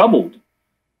who are troubled.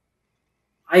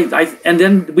 And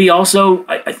then we also,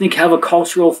 I think, have a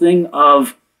cultural thing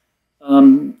of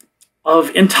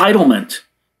entitlement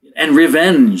and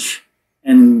revenge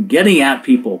and getting at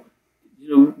people.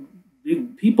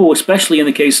 People, especially in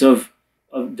the case of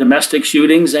domestic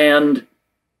shootings and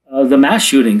the mass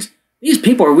shootings, these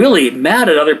people are really mad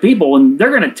at other people, and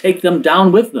they're going to take them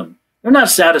down with them. They're not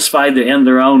satisfied to end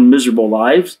their own miserable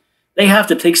lives. They have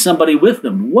to take somebody with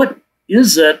them. What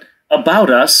is it about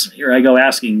us? Here I go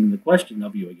asking the question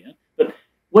of you again. But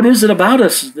what is it about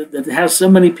us that has so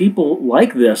many people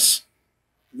like this,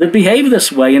 that behave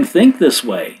this way and think this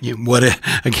way?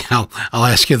 Again, I'll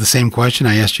ask you the same question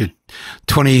I asked you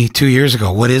 22 years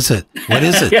ago. What is it? What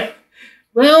is it? Yeah.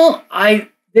 Well, I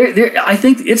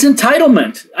think it's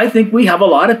entitlement. I think we have a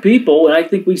lot of people, and I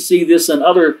think we see this in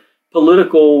other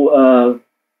political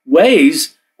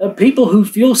ways, of people who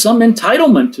feel some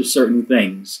entitlement to certain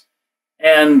things,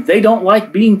 and they don't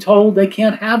like being told they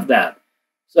can't have that.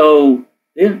 So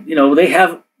they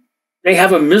have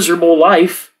a miserable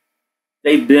life.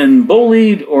 They've been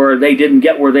bullied, or they didn't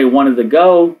get where they wanted to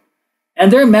go,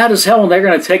 and they're mad as hell, and they're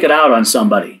going to take it out on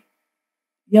somebody.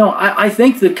 I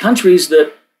think the countries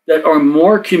that are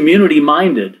more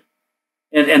community-minded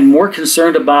and more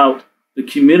concerned about the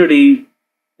community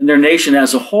and their nation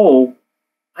as a whole,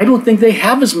 I don't think they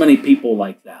have as many people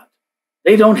like that.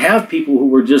 They don't have people who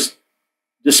were just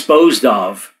disposed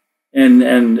of, and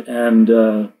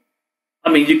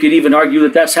I mean, you could even argue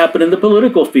that that's happened in the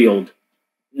political field.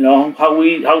 You know, how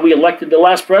we elected the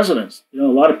last presidents. You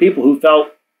know, a lot of people who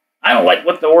felt, I don't like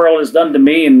what the world has done to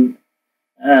me, and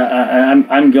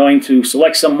I'm going to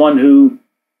select someone who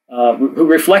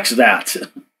reflects that,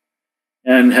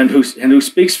 and who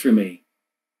speaks for me.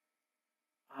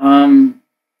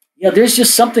 Yeah, there's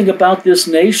just something about this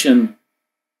nation.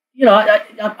 You know,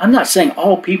 I'm not saying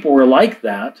all people were like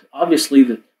that.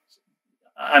 Obviously,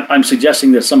 I'm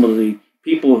suggesting that some of the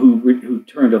people who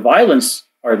turn to violence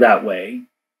are that way.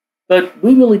 But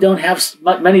we really don't have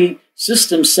many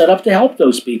systems set up to help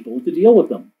those people to deal with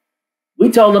them. We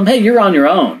tell them, hey, you're on your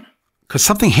own. Because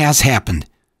something has happened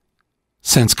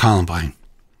since Columbine.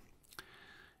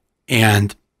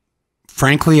 And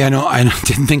frankly, I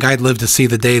didn't think I'd live to see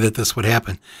the day that this would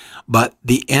happen. But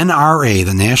the NRA,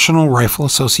 the National Rifle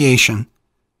Association,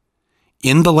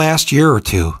 in the last year or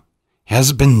two,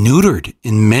 has been neutered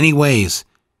in many ways.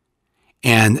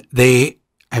 And they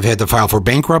have had to file for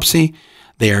bankruptcy.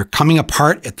 They are coming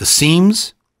apart at the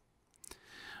seams.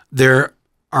 There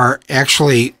are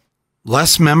actually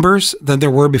less members than there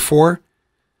were before.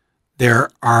 There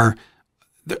are,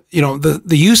 you know,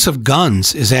 the use of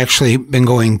guns has actually been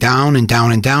going down and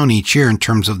down and down each year in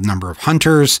terms of the number of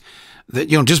hunters. That,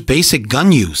 you know, just basic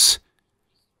gun use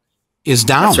is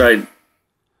down. That's right.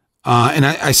 And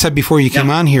I said before you came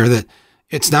on here that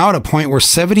it's now at a point where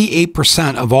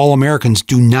 78% of all Americans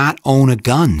do not own a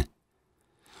gun.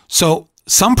 So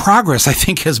some progress, I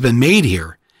think, has been made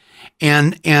here.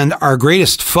 And our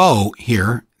greatest foe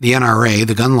here, the NRA,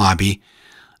 the gun lobby,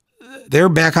 they're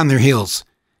back on their heels.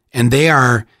 And they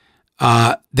are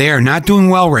not doing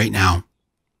well right now.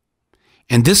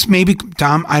 And this may be,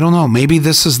 Tom, I don't know, maybe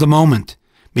this is the moment.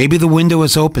 Maybe the window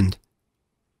is opened.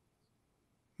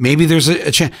 Maybe there's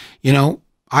a chance. You know,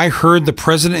 I heard the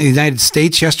President of the United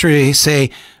States yesterday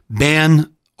say,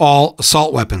 ban all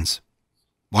assault weapons.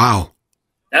 Wow.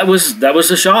 That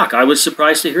was a shock. I was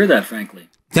surprised to hear that, frankly.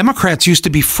 Democrats used to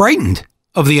be frightened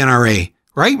of the NRA,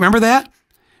 right? Remember that?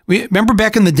 Remember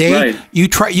back in the day, right. you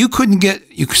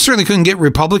certainly couldn't get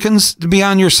Republicans to be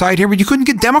on your side here, but you couldn't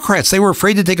get Democrats. They were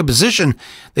afraid to take a position.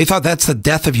 They thought that's the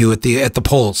death of you at the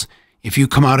polls if you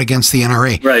come out against the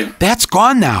NRA. Right. That's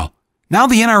gone now. Now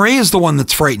the NRA is the one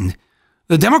that's frightened.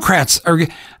 The Democrats are,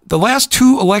 the last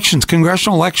two elections,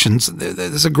 congressional elections,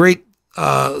 there's a great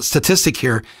statistic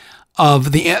here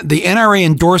of the NRA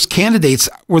endorsed candidates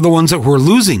were the ones that were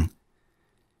losing.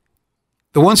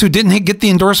 The ones who didn't get the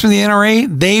endorsement of the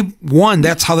NRA, they won.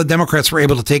 That's how the Democrats were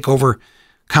able to take over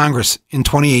Congress in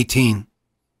 2018.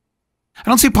 I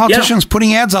don't see politicians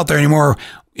putting ads out there anymore,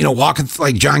 you know, walking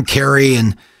like John Kerry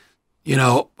and, you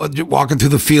know, walking through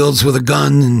the fields with a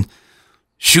gun and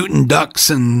shooting ducks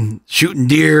and shooting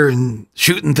deer and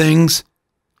shooting things.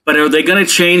 But are they going to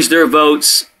change their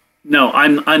votes? No,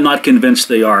 I'm not convinced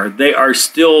they are. They are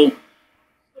still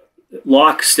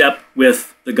lockstep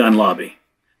with the gun lobby.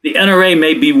 The NRA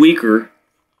may be weaker,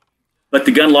 but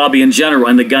the gun lobby in general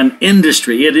and the gun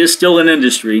industry, it is still an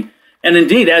industry. And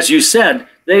indeed, as you said,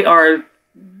 they are,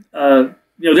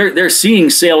 they're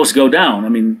seeing sales go down. I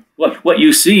mean, what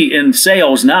you see in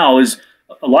sales now is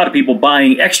a lot of people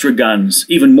buying extra guns,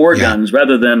 even more guns,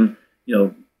 rather than, you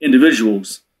know,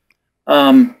 individuals.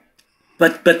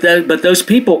 But those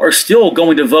people are still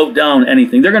going to vote down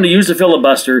anything. They're going to use the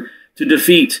filibuster to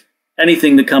defeat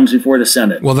anything that comes before the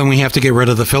Senate. Well, then we have to get rid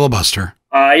of the filibuster.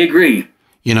 I agree.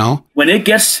 You know, when it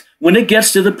gets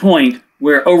to the point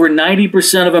where over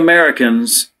 90% of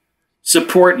Americans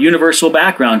support universal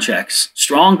background checks,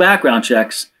 strong background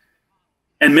checks,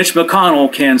 and Mitch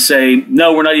McConnell can say,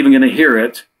 no, we're not even going to hear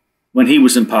it when he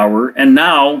was in power, and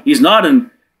now he's not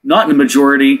in the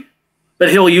majority, but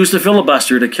he'll use the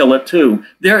filibuster to kill it too.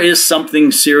 There is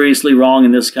something seriously wrong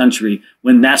in this country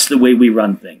when that's the way we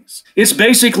run things. It's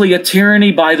basically a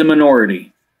tyranny by the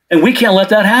minority, and we can't let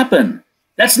that happen.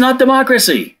 That's not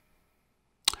democracy.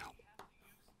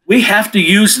 We have to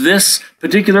use this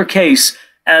particular case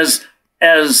as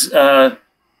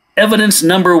evidence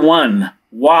number one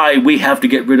why we have to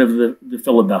get rid of the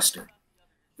filibuster.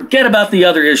 Forget about the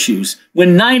other issues.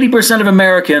 When 90% of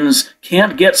Americans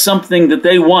can't get something that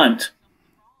they want,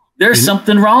 there's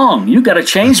something wrong. You've got to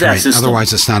change that system.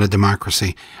 Otherwise, it's not a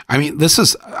democracy. I mean,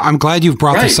 I'm glad you've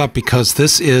brought this up, because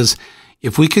this is,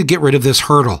 if we could get rid of this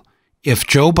hurdle, if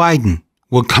Joe Biden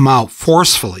would come out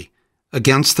forcefully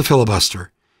against the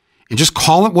filibuster and just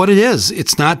call it what it is,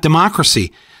 it's not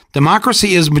democracy.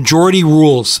 Democracy is majority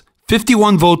rules,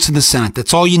 51 votes in the Senate.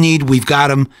 That's all you need. We've got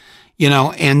them, you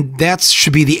know, and that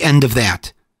should be the end of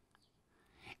that.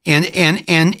 And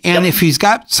if he's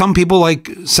got some people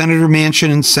like Senator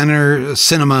Manchin and Senator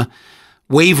Sinema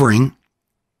wavering,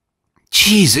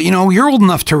 geez, you know, you're old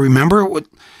enough to remember what,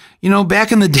 You know,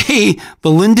 back in the day,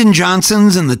 the Lyndon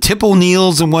Johnsons and the Tip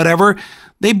O'Neills and whatever,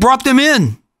 they brought them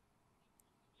in.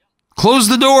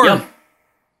 Closed the door. Yep.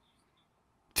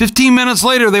 15 minutes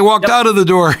later, they walked out of the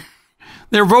door.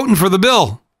 They're voting for the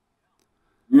bill.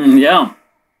 Yeah.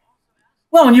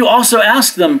 Well, and you also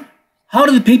ask them, how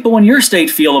do the people in your state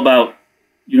feel about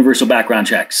universal background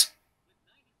checks?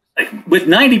 Like, with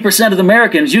 90% of the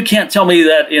Americans, you can't tell me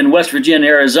that in West Virginia and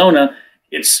Arizona,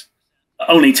 it's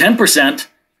only 10%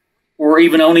 or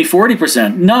even only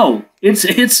 40%. No,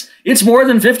 it's more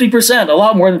than 50%, a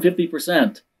lot more than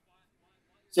 50%.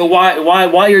 So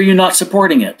why are you not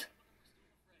supporting it?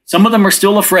 Some of them are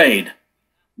still afraid.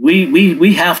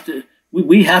 We have to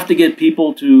get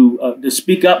people to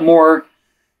speak up more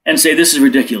and say this is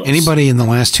ridiculous. Anybody in the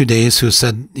last 2 days who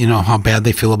said, you know, how bad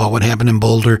they feel about what happened in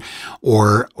Boulder,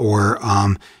 or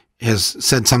has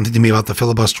said something to me about the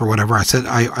filibuster or whatever, I said,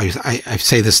 I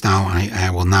say this now, and I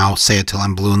will now say it till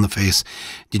I'm blue in the face.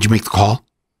 Did you make the call?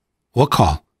 What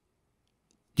call?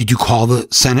 Did you call the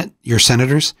Senate, your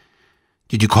senators?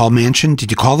 Did you call Manchin?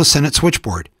 Did you call the Senate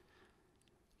switchboard?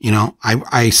 You know,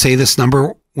 I say this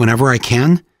number whenever I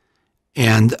can,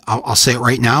 and I'll say it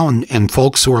right now. And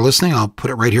folks who are listening, I'll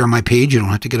put it right here on my page. You don't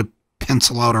have to get a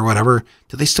pencil out or whatever.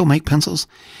 Do they still make pencils?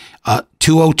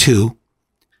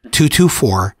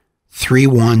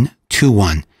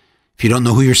 202-224-3121. If you don't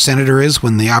know who your senator is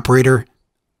when the operator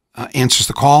answers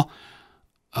the call,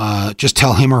 just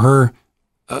tell him or her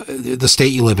the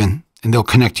state you live in, and they'll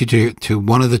connect you to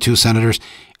one of the two senators,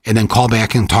 and then call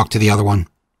back and talk to the other one,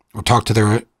 or talk to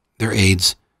their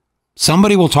aides.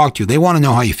 Somebody will talk to you. They want to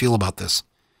know how you feel about this.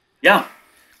 Yeah.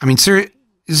 I mean, sir,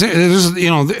 there's, you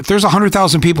know, if there's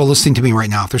 100,000 people listening to me right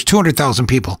now, if there's 200,000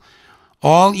 people,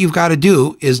 all you've got to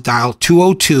do is dial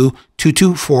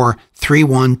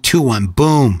 202-224-3121.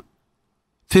 Boom.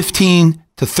 15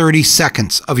 to 30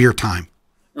 seconds of your time.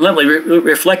 Let me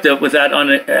reflect with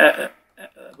that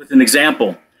with an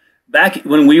example. Back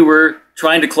when we were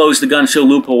trying to close the gun show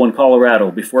loophole in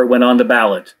Colorado before it went on the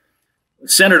ballot, a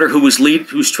senator who was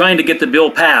trying to get the bill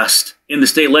passed in the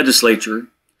state legislature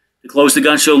to close the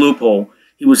gun show loophole,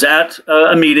 he was at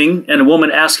a meeting, and a woman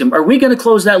asked him, "Are we going to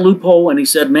close that loophole?" And he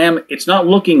said, "Ma'am, it's not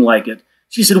looking like it."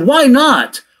 She said, "Why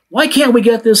not? Why can't we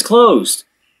get this closed?"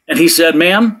 And he said,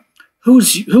 "Ma'am, who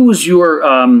was your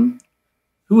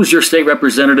state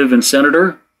representative and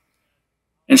senator?"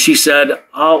 And she said,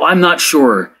 "Oh, I'm not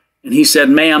sure." And he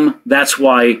said, "Ma'am, that's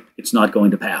why it's not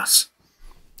going to pass."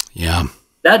 Yeah.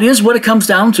 That is what it comes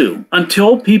down to.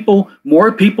 Until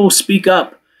more people speak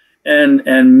up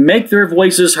and make their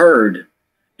voices heard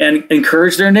and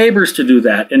encourage their neighbors to do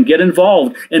that and get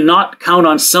involved and not count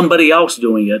on somebody else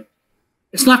doing it,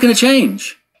 it's not going to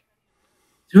change.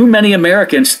 Too many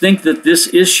Americans think that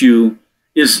this issue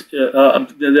is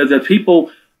the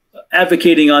people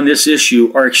advocating on this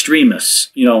issue are extremists,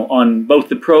 you know, on both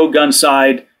the pro-gun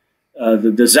side,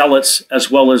 the zealots, as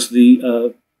well as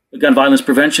the gun violence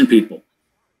prevention people.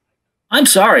 I'm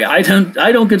sorry, I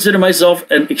don't consider myself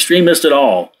an extremist at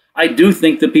all. I do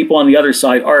think the people on the other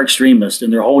side are extremists,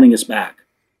 and they're holding us back.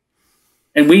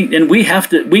 And we have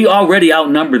to. We already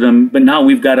outnumber them, but now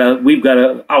we've got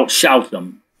to outshout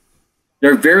them.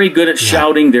 They're very good at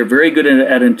shouting. They're very good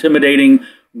at intimidating.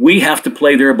 We have to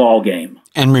play their ball game.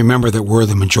 And remember that we're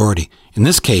the majority. In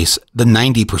this case, the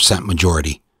 90%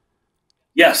 majority.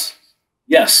 Yes.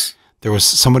 Yes. There was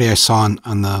somebody I saw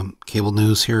on the cable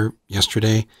news here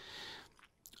yesterday.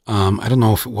 I don't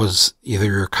know if it was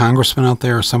either a congressman out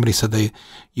there or somebody said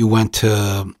you went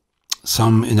to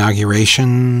some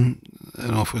inauguration. I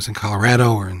don't know if it was in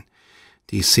Colorado or in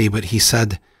D.C., but he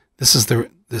said this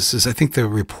is I think the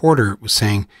reporter was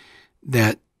saying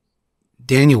that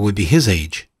Daniel would be his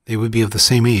age. They would be of the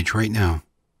same age right now.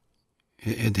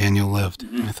 Daniel lived.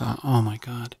 Mm-hmm. I thought, oh my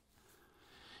God.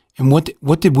 And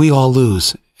what did we all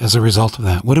lose as a result of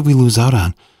that? What did we lose out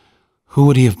on? Who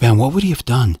would he have been? What would he have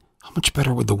done? How much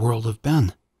better would the world have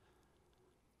been?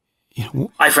 You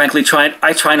know, I frankly try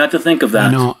not to think of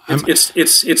that. You know,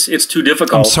 it's too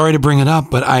difficult. I'm sorry to bring it up,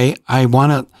 but I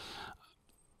want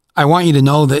you to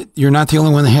know that you're not the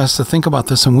only one that has to think about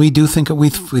this, and we do think we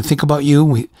think about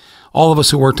you. All of us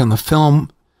who worked on the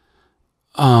film.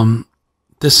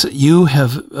 You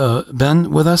have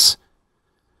been with us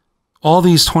all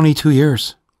these 22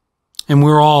 years, and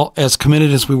we're all as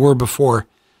committed as we were before.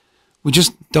 We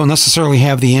just don't necessarily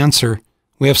have the answer.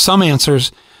 We have some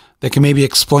answers that can maybe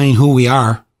explain who we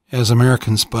are as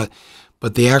Americans, but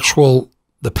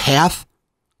the path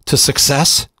to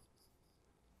success,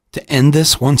 to end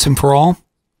this once and for all,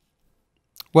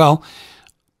 well,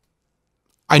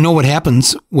 I know what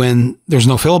happens when there's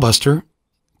no filibuster,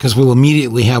 because we'll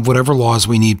immediately have whatever laws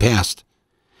we need passed.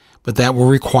 but that will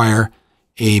require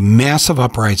a massive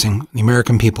uprising, the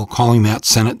American people calling that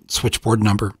Senate switchboard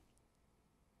number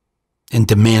and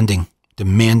demanding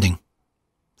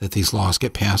that these laws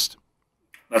get passed.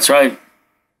 That's right.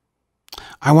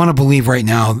 I want to believe right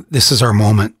now this is our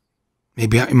moment.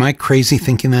 Maybe, am I crazy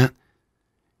thinking that?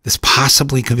 This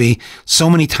possibly could be. So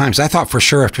many times. I thought for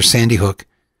sure after Sandy Hook,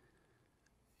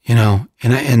 you know,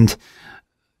 and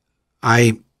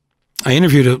I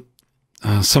interviewed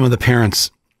some of the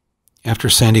parents after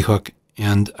Sandy Hook,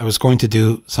 and I was going to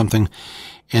do something,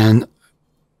 and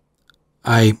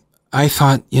I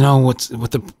thought, you know, what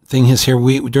the thing is here,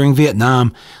 during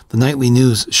Vietnam, the nightly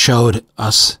news showed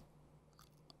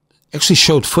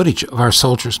footage of our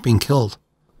soldiers being killed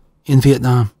in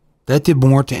Vietnam. That did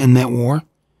more to end that war.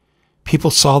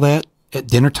 People saw that at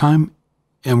dinner time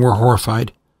and were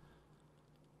horrified.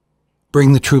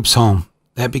 Bring the troops home.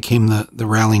 That became the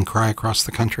rallying cry across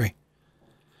the country.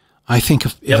 I think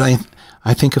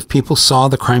if people saw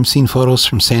the crime scene photos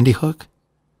from Sandy Hook,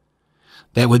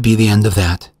 that would be the end of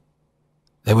that.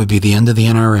 That would be the end of the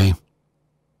NRA.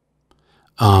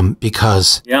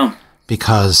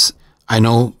 Because I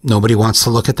know nobody wants to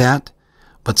look at that,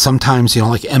 but sometimes, you know,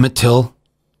 like Emmett Till,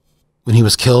 when he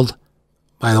was killed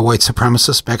by the white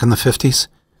supremacists back in the 50s.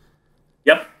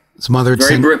 Yep. His mother had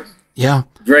sent,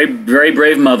 very, very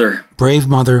brave mother. Brave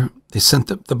mother. They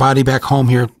sent the body back home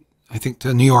here, I think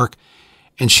to New York,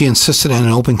 and she insisted on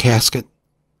an open casket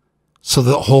so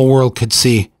the whole world could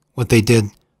see what they did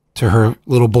to her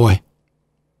little boy.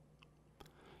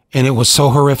 And it was so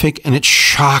horrific, and it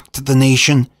shocked the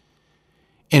nation,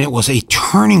 and it was a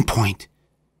turning point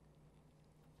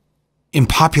in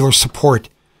popular support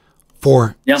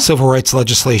for civil rights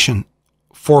legislation,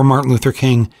 for Martin Luther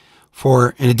King,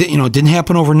 and it didn't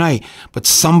happen overnight, but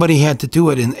somebody had to do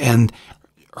it, and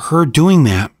her doing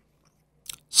that.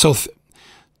 So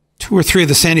 2 or 3 of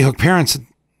the Sandy Hook parents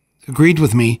agreed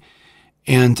with me,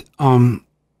 and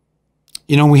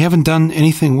we haven't done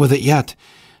anything with it yet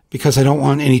because I don't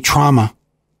want any trauma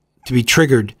to be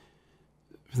triggered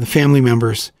for the family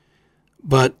members.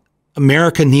 But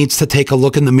America needs to take a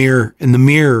look in the mirror. In the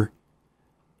mirror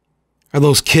are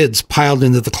those kids piled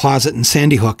into the closet in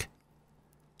Sandy Hook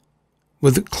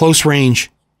with close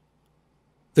range,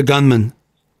 the gunmen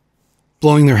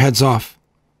blowing their heads off,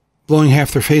 blowing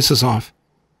half their faces off.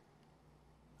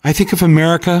 I think if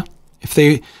America, if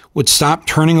they would stop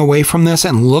turning away from this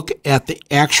and look at the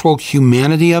actual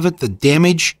humanity of it, the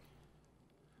damage,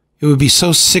 it would be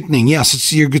so sickening. Yes,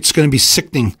 it's going to be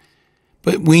sickening,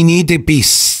 but we need to be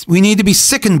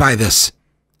sickened by this.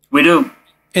 We do.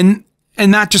 And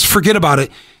not just forget about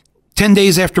it. 10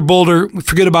 days after Boulder, we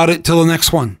forget about it till the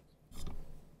next one.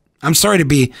 I'm sorry to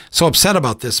be so upset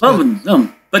about this. But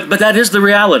that is the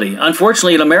reality.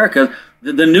 Unfortunately, in America,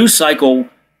 the news cycle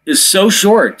is so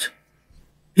short.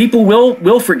 People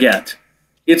will forget.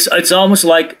 It's almost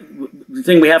like the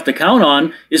thing we have to count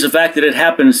on is the fact that it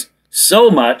happens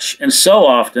so much and so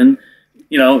often.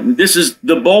 You know, this is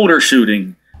the Boulder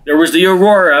shooting. There was the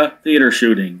Aurora Theater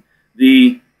shooting,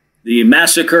 the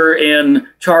massacre in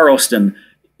Charleston.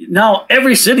 Now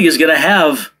every city is going to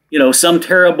have, some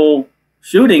terrible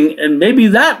shooting, and maybe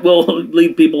that will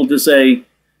lead people to say,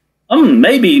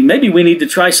 maybe we need to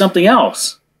try something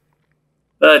else.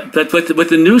 But with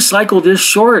the news cycle this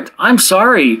short, I'm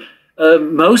sorry,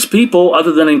 most people,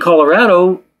 other than in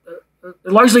Colorado, are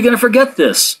largely going to forget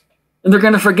this, and they're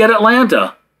going to forget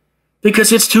Atlanta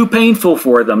because it's too painful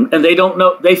for them, and they don't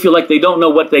know. They feel like they don't know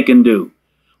what they can do.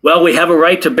 Well, we have a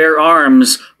right to bear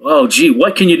arms. Oh, gee,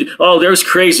 what can you do? Oh, there's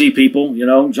crazy people.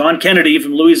 John Kennedy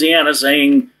from Louisiana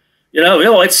saying,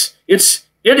 it's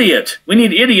idiot. We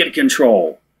need idiot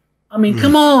control. I mean,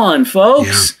 come on,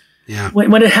 folks. Yeah.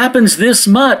 When it happens this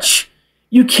much,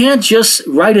 you can't just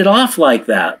write it off like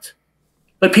that.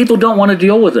 But people don't want to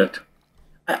deal with it.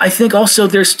 I think also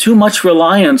there's too much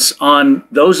reliance on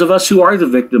those of us who are the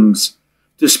victims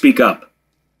to speak up.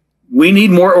 We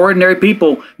need more ordinary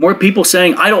people, more people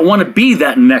saying, I don't want to be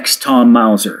that next Tom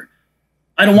Mauser.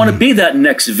 I don't want to be that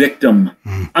next victim.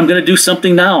 I'm going to do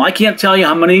something now. I can't tell you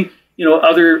how many,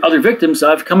 other victims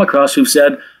I've come across who've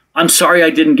said, I'm sorry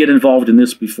I didn't get involved in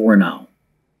this before now.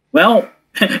 Well,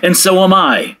 and so am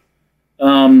I.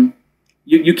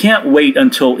 You can't wait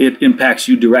until it impacts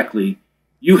you directly.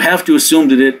 You have to assume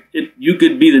that you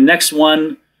could be the next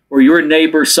one, or your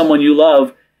neighbor, someone you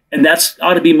love, and that's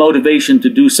ought to be motivation to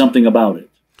do something about it.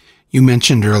 You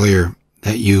mentioned earlier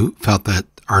that you felt that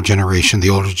our generation,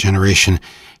 the older generation,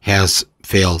 has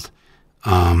failed,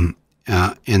 and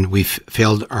we've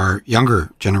failed our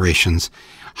younger generations.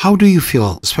 How do you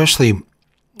feel, especially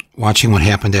watching what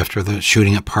happened after the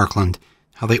shooting at Parkland,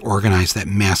 how they organized that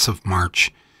massive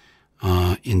march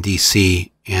in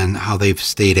D.C. and how they've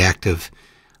stayed active.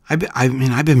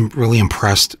 I've been really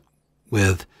impressed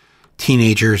with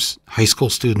teenagers, high school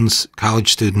students,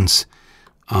 college students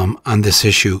on this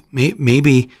issue.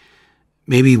 Maybe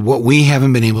what we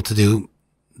haven't been able to do,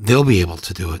 they'll be able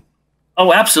to do it.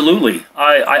 Oh, absolutely.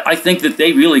 I think that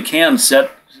they really can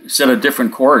set a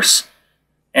different course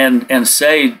and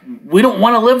say, we don't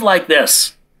want to live like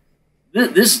this.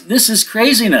 This is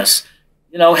craziness.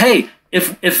 Hey,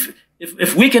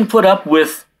 if we can put up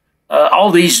with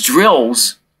all these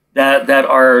drills that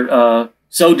are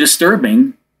so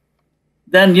disturbing,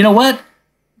 then you know what?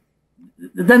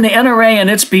 Then the NRA and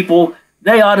its people,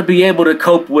 they ought to be able to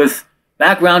cope with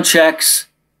background checks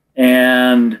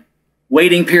and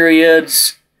waiting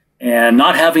periods and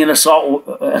not having an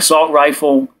assault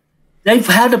rifle. They've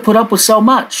had to put up with so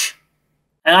much,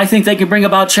 and I think they can bring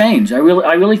about change. I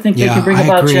really think they can bring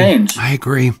about change. I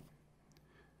agree.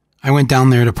 I went down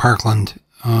there to Parkland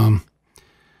a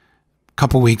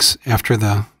couple weeks after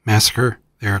the massacre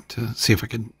there to see if I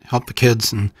could help the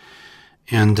kids and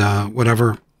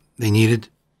whatever they needed,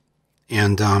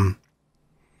 and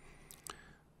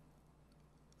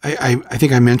I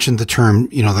think I mentioned the term,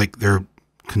 like they're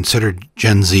considered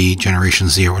Gen Z, Generation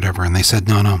Z or whatever, and they said,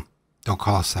 no, don't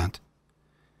call us that.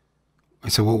 I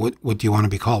said, well, what do you want to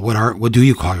be called? What do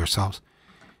you call yourselves?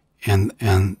 And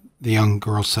the young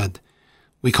girl said,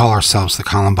 we call ourselves the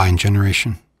Columbine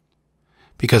generation.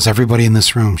 Because everybody in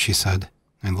this room, she said,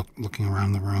 and looking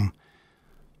around the room,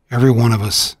 every one of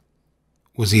us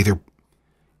was either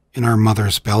in our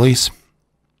mother's bellies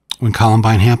when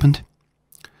Columbine happened,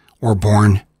 or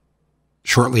born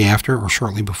shortly after or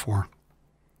shortly before.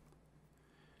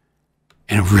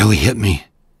 And it really hit me.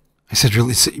 I said,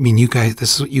 really? You guys,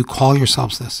 this is what you call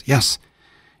yourselves this? Yes.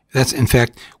 That's, in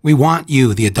fact, we want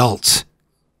you, the adults,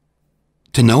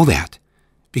 to know that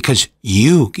because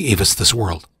you gave us this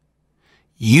world.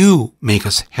 You make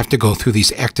us have to go through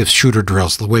these active shooter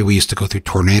drills the way we used to go through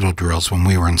tornado drills when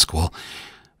we were in school.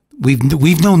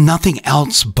 We've known nothing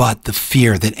else but the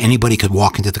fear that anybody could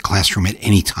walk into the classroom at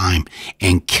any time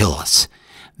and kill us.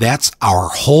 That's our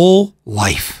whole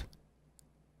life.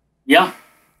 Yeah.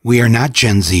 We are not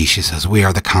Gen Z, she says. We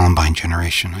are the Columbine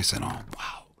generation. I said, oh,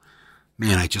 wow.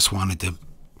 Man, I just wanted to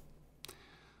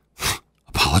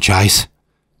apologize.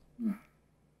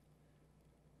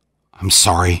 I'm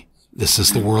sorry. This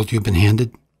is the world you've been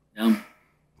handed. Yeah.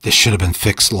 This should have been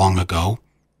fixed long ago.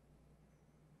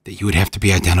 That you would have to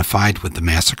be identified with the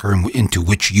massacre into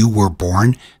which you were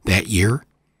born that year.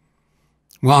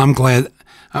 Well, I'm glad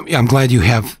you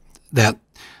have that.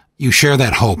 You share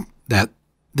that hope that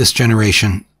this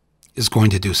generation is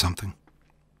going to do something,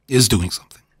 is doing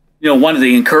something. One of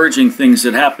the encouraging things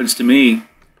that happens to me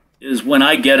is when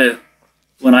I get a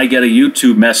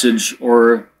YouTube message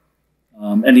or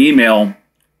an email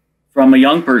from a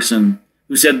young person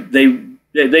who said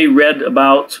they read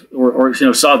about or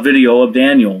saw a video of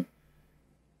Daniel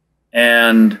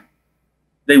and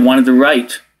they wanted to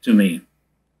write to me.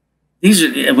 These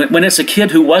are when it's a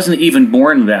kid who wasn't even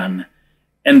born then,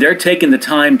 and they're taking the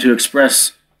time to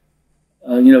express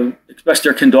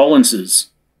their condolences.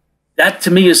 That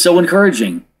to me is so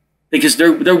encouraging because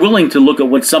they're willing to look at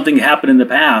what something happened in the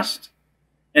past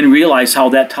and realize how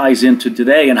that ties into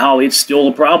today and how it's still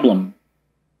a problem.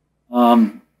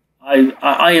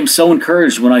 I am so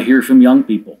encouraged when I hear from young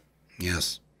people.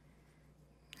 Yes,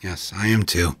 I am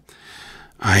too.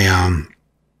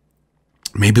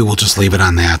 Maybe we'll just leave it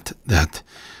on that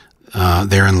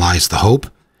therein lies the hope.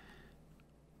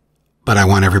 But I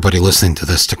want everybody listening to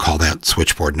this to call that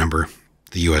switchboard number,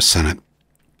 the U.S. Senate,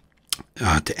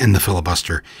 to end the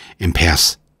filibuster and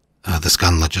pass this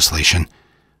gun legislation,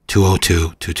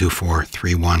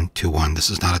 202-224-3121. This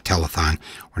is not a telethon.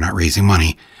 We're not raising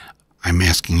money. I'm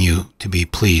asking you to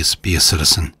please be a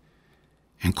citizen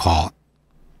and call.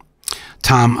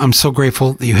 Tom, I'm so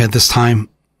grateful that you had this time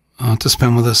to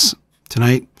spend with us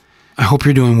tonight. I hope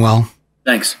you're doing well.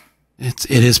 Thanks. It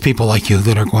is people like you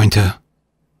that are going to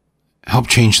help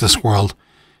change this world.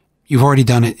 You've already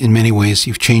done it in many ways.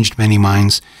 You've changed many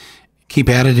minds. Keep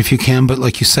at it if you can, but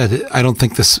like you said, I don't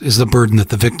think this is the burden that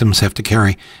the victims have to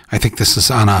carry. I think this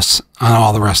is on us, on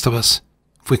all the rest of us.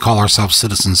 If we call ourselves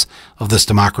citizens of this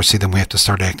democracy, then we have to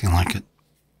start acting like it.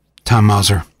 Tom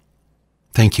Mauser,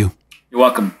 thank you. You're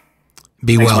welcome.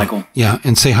 Be Thanks, well. Michael. Yeah,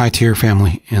 and say hi to your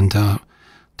family and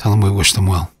tell them we wish them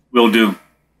well. Will do.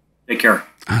 Take care.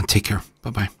 Take care.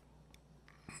 Bye-bye.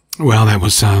 Well, that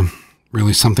was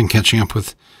really something catching up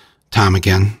with Tom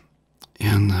again.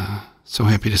 And so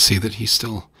happy to see that he's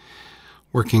still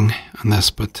working on this,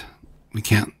 but we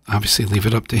can't obviously leave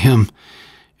it up to him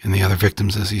and the other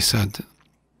victims, as he said,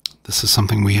 This is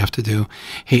something we have to do.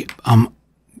 Hey,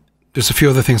 there's a few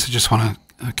other things I just want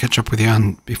to catch up with you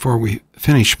on before we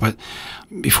finish. But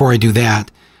before I do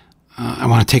that, I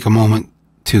want to take a moment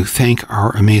to thank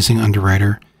our amazing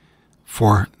underwriter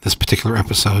for this particular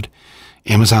episode,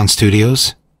 Amazon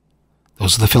Studios.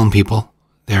 Those are the film people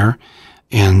there.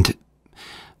 And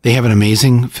they have an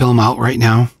amazing film out right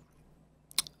now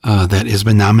that has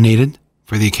been nominated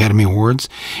for the Academy Awards.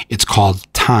 It's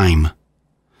called Time.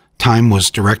 Time was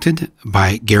directed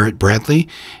by Garrett Bradley,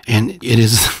 and it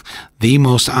is the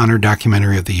most honored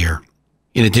documentary of the year.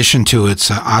 In addition to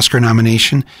its Oscar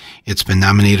nomination, it's been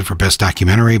nominated for Best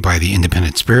Documentary by the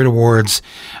Independent Spirit Awards,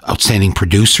 Outstanding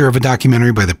Producer of a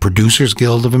Documentary by the Producers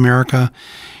Guild of America,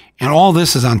 and all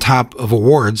this is on top of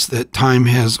awards that Time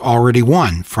has already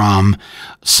won, from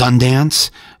Sundance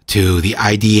to the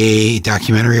IDA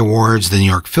Documentary Awards, the New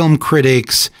York Film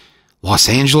Critics, Los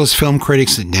Angeles Film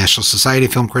Critics, the National Society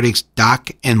of Film Critics, Doc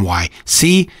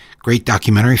NYC, Great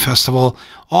Documentary Festival,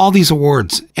 all these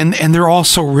awards. And they're all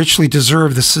so richly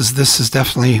deserved. This is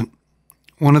definitely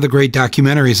one of the great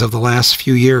documentaries of the last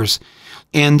few years.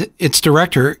 And its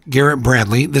director, Garrett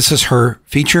Bradley, this is her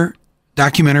feature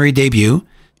documentary debut.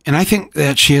 And I think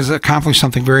that she has accomplished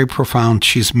something very profound.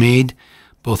 She's made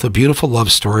both a beautiful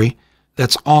love story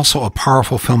that's also a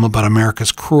powerful film about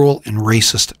America's cruel and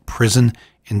racist prison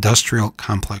industrial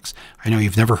complex. I know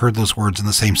you've never heard those words in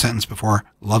the same sentence before,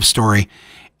 love story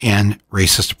and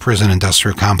racist prison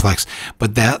industrial complex,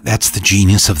 but that's the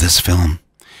genius of this film.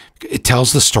 It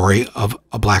tells the story of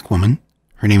a black woman.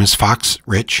 Her name is Fox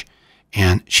Rich,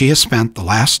 and she has spent the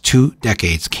last 2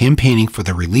 decades campaigning for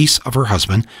the release of her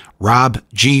husband, Rob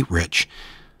G. Rich,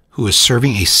 who is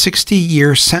serving a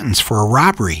 60-year sentence for a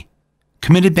robbery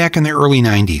committed back in the early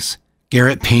 90s.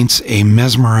 Garrett paints a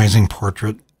mesmerizing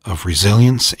portrait of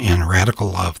resilience and radical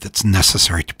love that's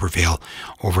necessary to prevail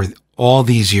over all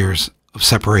these years of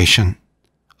separation,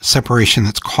 a separation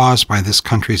that's caused by this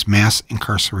country's mass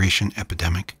incarceration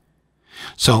epidemic.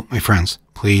 So, my friends,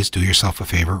 please do yourself a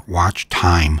favor, watch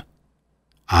Time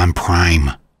on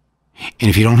Prime. And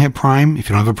if you don't have Prime, if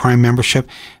you don't have a Prime membership,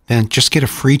 then just get a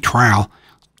free trial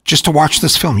just to watch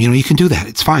this film. You know, you can do that.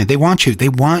 It's fine. They want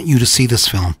you to see this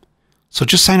film. So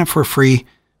just sign up for a free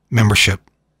membership.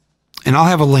 And I'll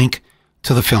have a link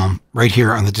to the film right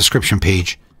here on the description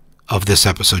page of this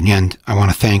episode. And I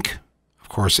want to thank, of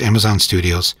course, Amazon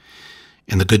Studios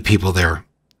and the good people there,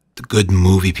 the good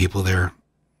movie people there,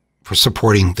 for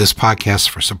supporting this podcast,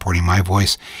 for supporting my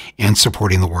voice, and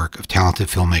supporting the work of talented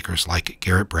filmmakers like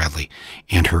Garrett Bradley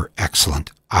and her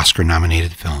excellent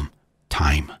Oscar-nominated film,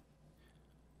 Time.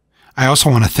 I also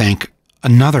want to thank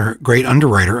another great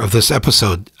underwriter of this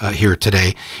episode here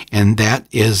today, and that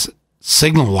is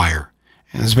Signal Wire.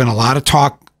 And there's been a lot of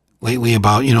talk lately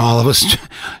about, all of us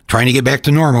trying to get back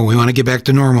to normal. We want to get back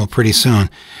to normal pretty soon.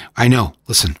 I know.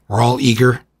 Listen, we're all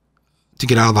eager to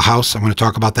get out of the house. I'm going to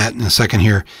talk about that in a second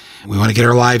here. We want to get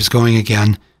our lives going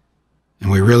again,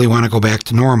 and we really want to go back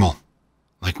to normal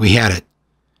like we had it.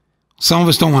 Some of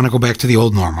us don't want to go back to the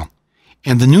old normal.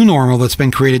 And the new normal that's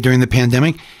been created during the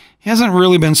pandemic hasn't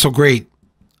really been so great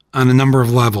on a number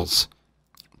of levels.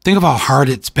 Think of how hard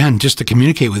it's been just to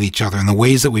communicate with each other and the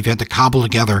ways that we've had to cobble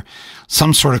together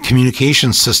some sort of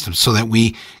communication system so that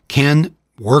we can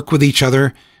work with each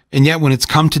other. And yet when it's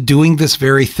come to doing this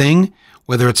very thing,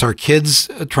 whether it's our kids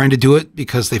trying to do it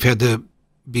because they've had to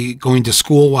be going to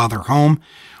school while they're home,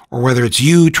 or whether it's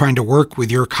you trying to work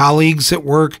with your colleagues at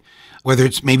work, whether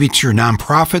maybe it's your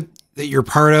nonprofit that you're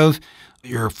part of,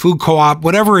 your food co-op,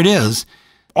 whatever it is,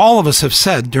 all of us have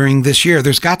said during this year,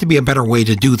 there's got to be a better way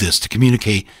to do this, to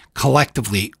communicate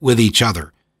collectively with each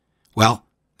other. Well,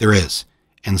 there is.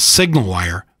 And Signal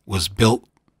Wire was built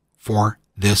for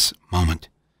this moment.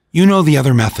 You know the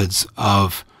other methods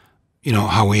of,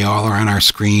 how we all are on our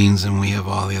screens and we have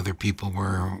all the other people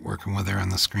we're working with there on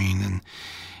the screen. And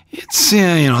it's,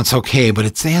 it's okay, but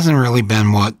it hasn't really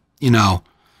been what,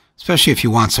 especially if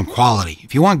you want some quality.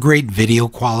 If you want great video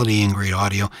quality and great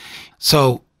audio.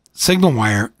 So Signal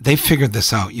Wire, they figured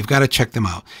this out. You've got to check them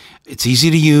out. It's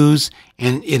easy to use,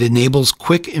 and it enables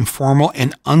quick, informal,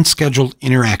 and unscheduled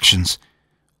interactions.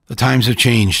 The times have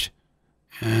changed,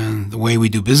 and the way we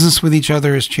do business with each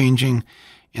other is changing,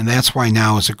 and that's why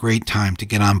now is a great time to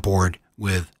get on board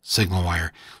with Signal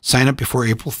Wire. Sign up before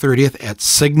April 30th at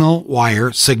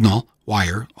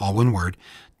Signalwire, all one word,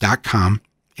 .com,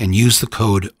 and use the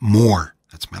code MORE.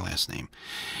 That's my last name.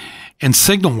 And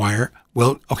Signal Wire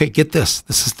will, okay, get this.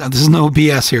 This is no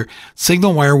BS here.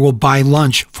 Signal Wire will buy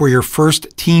lunch for your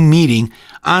first team meeting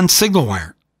on Signal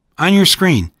Wire, on your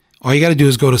screen. All you got to do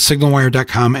is go to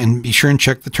signalwire.com and be sure and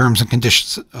check the terms and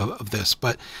conditions of this.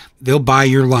 But they'll buy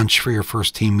your lunch for your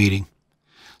first team meeting.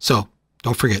 So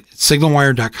don't forget,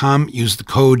 signalwire.com. Use the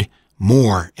code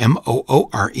MOORE,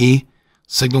 MOORE,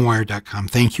 signalwire.com.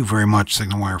 Thank you very much,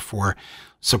 Signalwire, for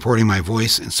supporting my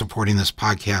voice and supporting this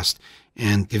podcast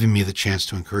and giving me the chance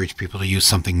to encourage people to use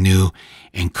something new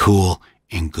and cool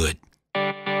and good.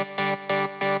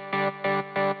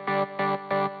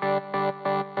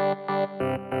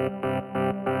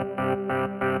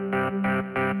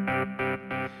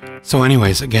 So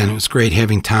anyways, again, it was great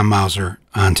having Tom Mauser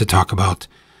on to talk about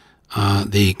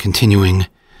the continuing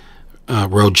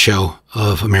roadshow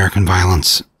of American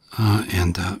violence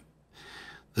and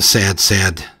the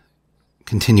sad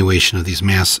continuation of these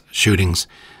mass shootings.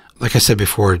 Like I said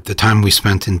before, the time we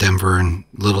spent in Denver and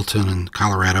Littleton and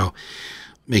Colorado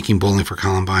making Bowling for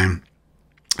Columbine,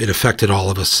 it affected all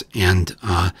of us. And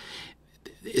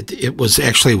it was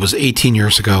 18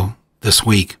 years ago this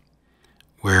week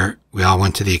where we all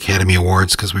went to the Academy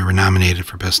Awards because we were nominated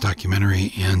for Best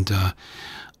Documentary. And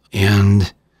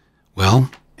well,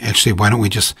 actually, why don't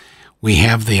we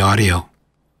have the audio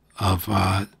of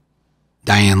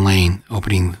Diane Lane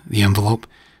opening the envelope.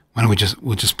 Why don't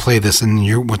we'll just play this, and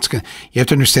you have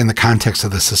to understand the context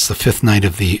of this. It's the fifth night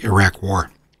of the Iraq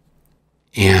War,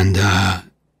 and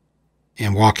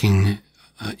walking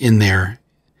in there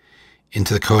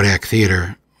into the Kodak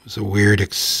Theater was a weird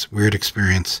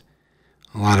experience.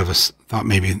 A lot of us thought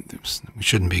maybe we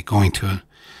shouldn't be going to an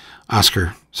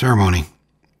Oscar ceremony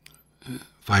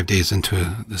 5 days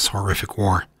into this horrific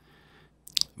war.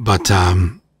 But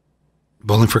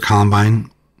Bowling for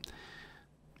Columbine,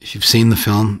 if you've seen the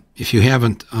film, if you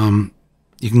haven't,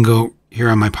 you can go here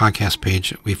on my podcast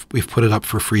page. We've put it up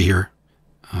for free here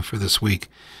for this week.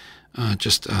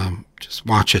 Just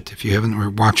watch it if you haven't, or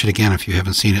watch it again if you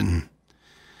haven't seen it in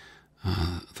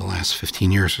the last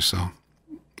 15 years or so.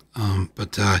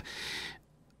 But I'm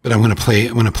going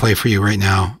to play for you right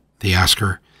now the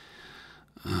Oscar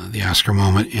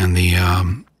moment and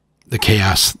the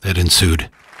chaos that ensued.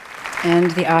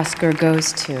 And the Oscar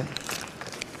goes to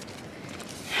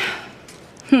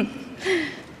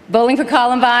Bowling for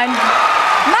Columbine,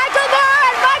 Michael Moore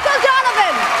and Michael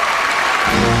Donovan.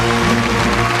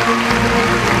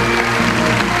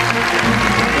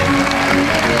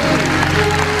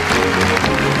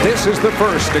 This is the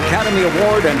first Academy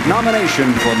Award and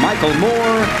nomination for Michael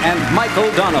Moore and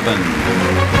Michael Donovan.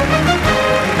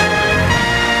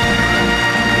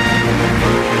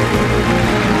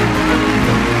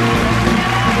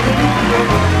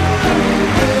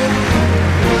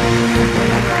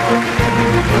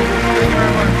 Thank you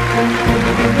very much.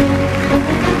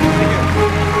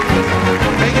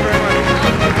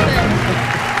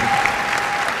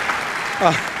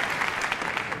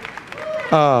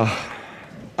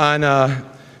 On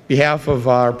behalf of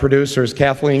our producers,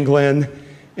 Kathleen Glynn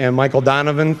and Michael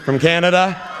Donovan from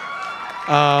Canada,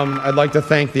 I'd like to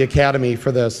thank the Academy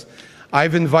for this.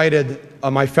 I've invited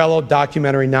my fellow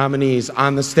documentary nominees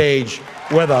on the stage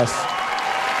with us,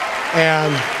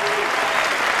 and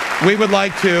we would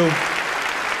like to,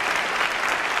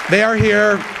 they are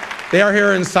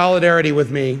here in solidarity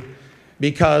with me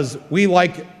because we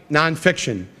like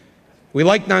nonfiction. We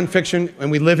like nonfiction, and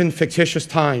we live in fictitious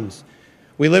times.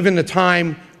 We live in a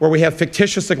time where we have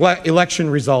fictitious election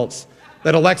results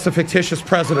that elects a fictitious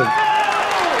president.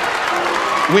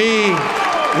 We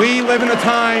live in a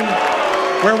time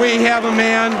where we have a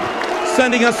man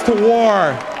sending us to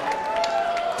war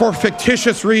for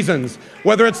fictitious reasons,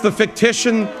 whether it's the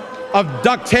fictition of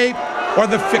duct tape or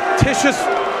the fictitious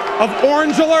of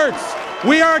orange alerts.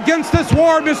 We are against this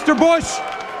war, Mr. Bush.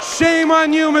 Shame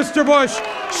on you, Mr. Bush.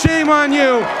 Shame on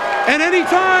you. And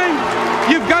anytime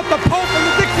you've got the Pope and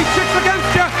the Dixie Chicks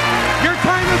against you, your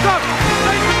time is up.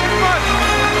 Thank you very much.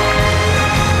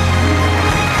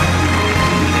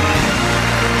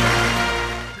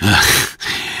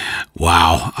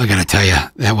 Wow, I got to tell you,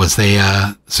 that was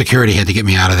security had to get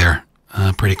me out of there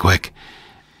pretty quick.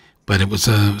 But it was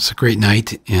a great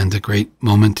night and a great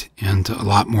moment, and a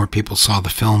lot more people saw the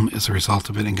film as a result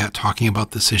of it and got talking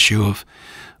about this issue of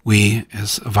we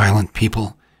as a violent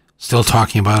people still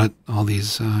talking about it all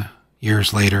these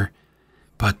years later.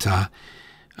 But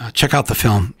check out the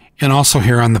film. And also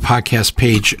here on the podcast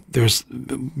page, there's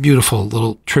a beautiful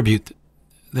little tribute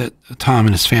that Tom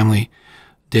and his family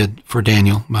did for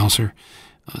Daniel Mauser.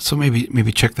 So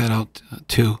maybe check that out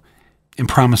too. And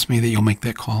promise me that you'll make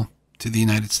that call to the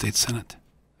United States Senate.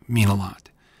 It'd mean a lot.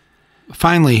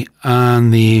 Finally,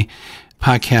 on the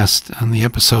podcast, on the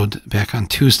episode back on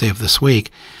Tuesday of this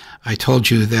week, I told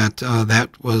you that that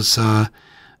was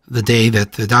the day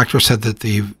that the doctor said that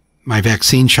the my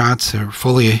vaccine shots are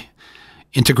fully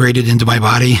integrated into my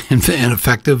body and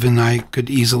effective, and I could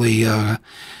easily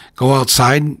go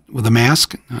outside with a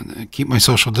mask, keep my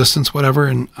social distance, whatever.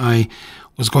 And I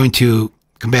was going to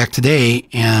come back today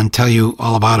and tell you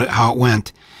all about it, how it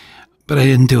went, but I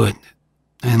didn't do it.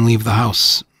 I didn't leave the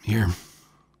house here.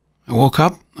 I woke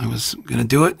up, I was going to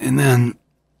do it, and then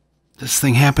this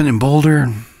thing happened in Boulder,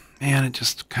 and man, it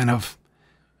just kind of,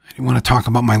 I didn't want to talk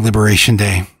about my Liberation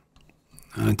Day,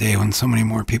 on a day when so many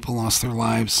more people lost their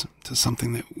lives to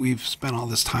something that we've spent all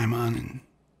this time on and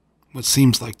what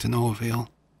seems like to no avail.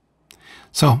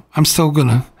 So I'm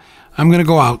gonna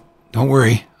go out. Don't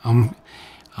worry.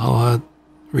 I'll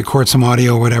record some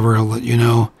audio or whatever. I'll let you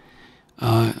know.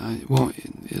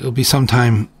 It'll be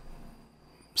sometime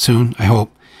soon, I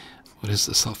hope. What is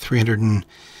this?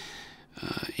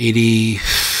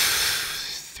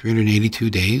 382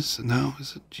 days now,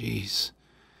 is it? Jeez.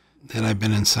 That I've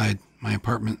been inside my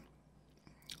apartment.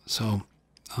 So,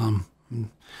 I'm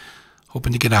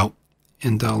hoping to get out,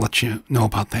 and I'll let you know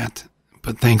about that.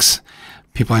 But thanks,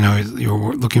 people I know you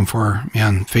were looking for me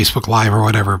on Facebook Live or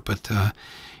whatever, but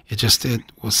it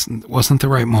wasn't the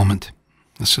right moment.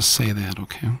 Let's just say that,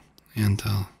 okay? And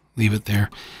leave it there.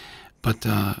 But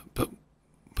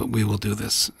we will do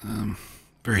this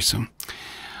very soon.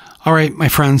 All right, my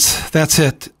friends, that's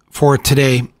it for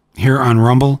today here on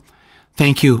Rumble.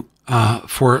 Thank you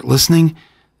for listening.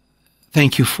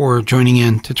 Thank you for joining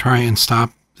in to try and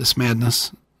stop this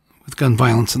madness with gun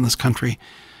violence in this country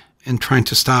and trying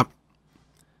to stop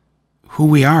who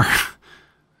we are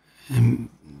and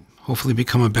hopefully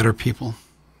become a better people.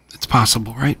 It's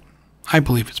possible, right? I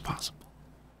believe it's possible.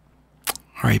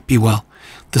 All right, be well.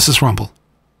 This is Rumble,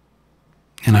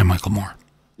 and I'm Michael Moore.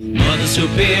 Mother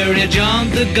Superior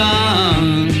jumped the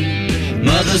gun.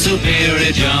 Mother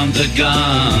Superior jumped the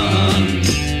gun.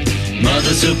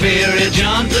 Mother Superior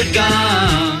jumped the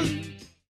gun.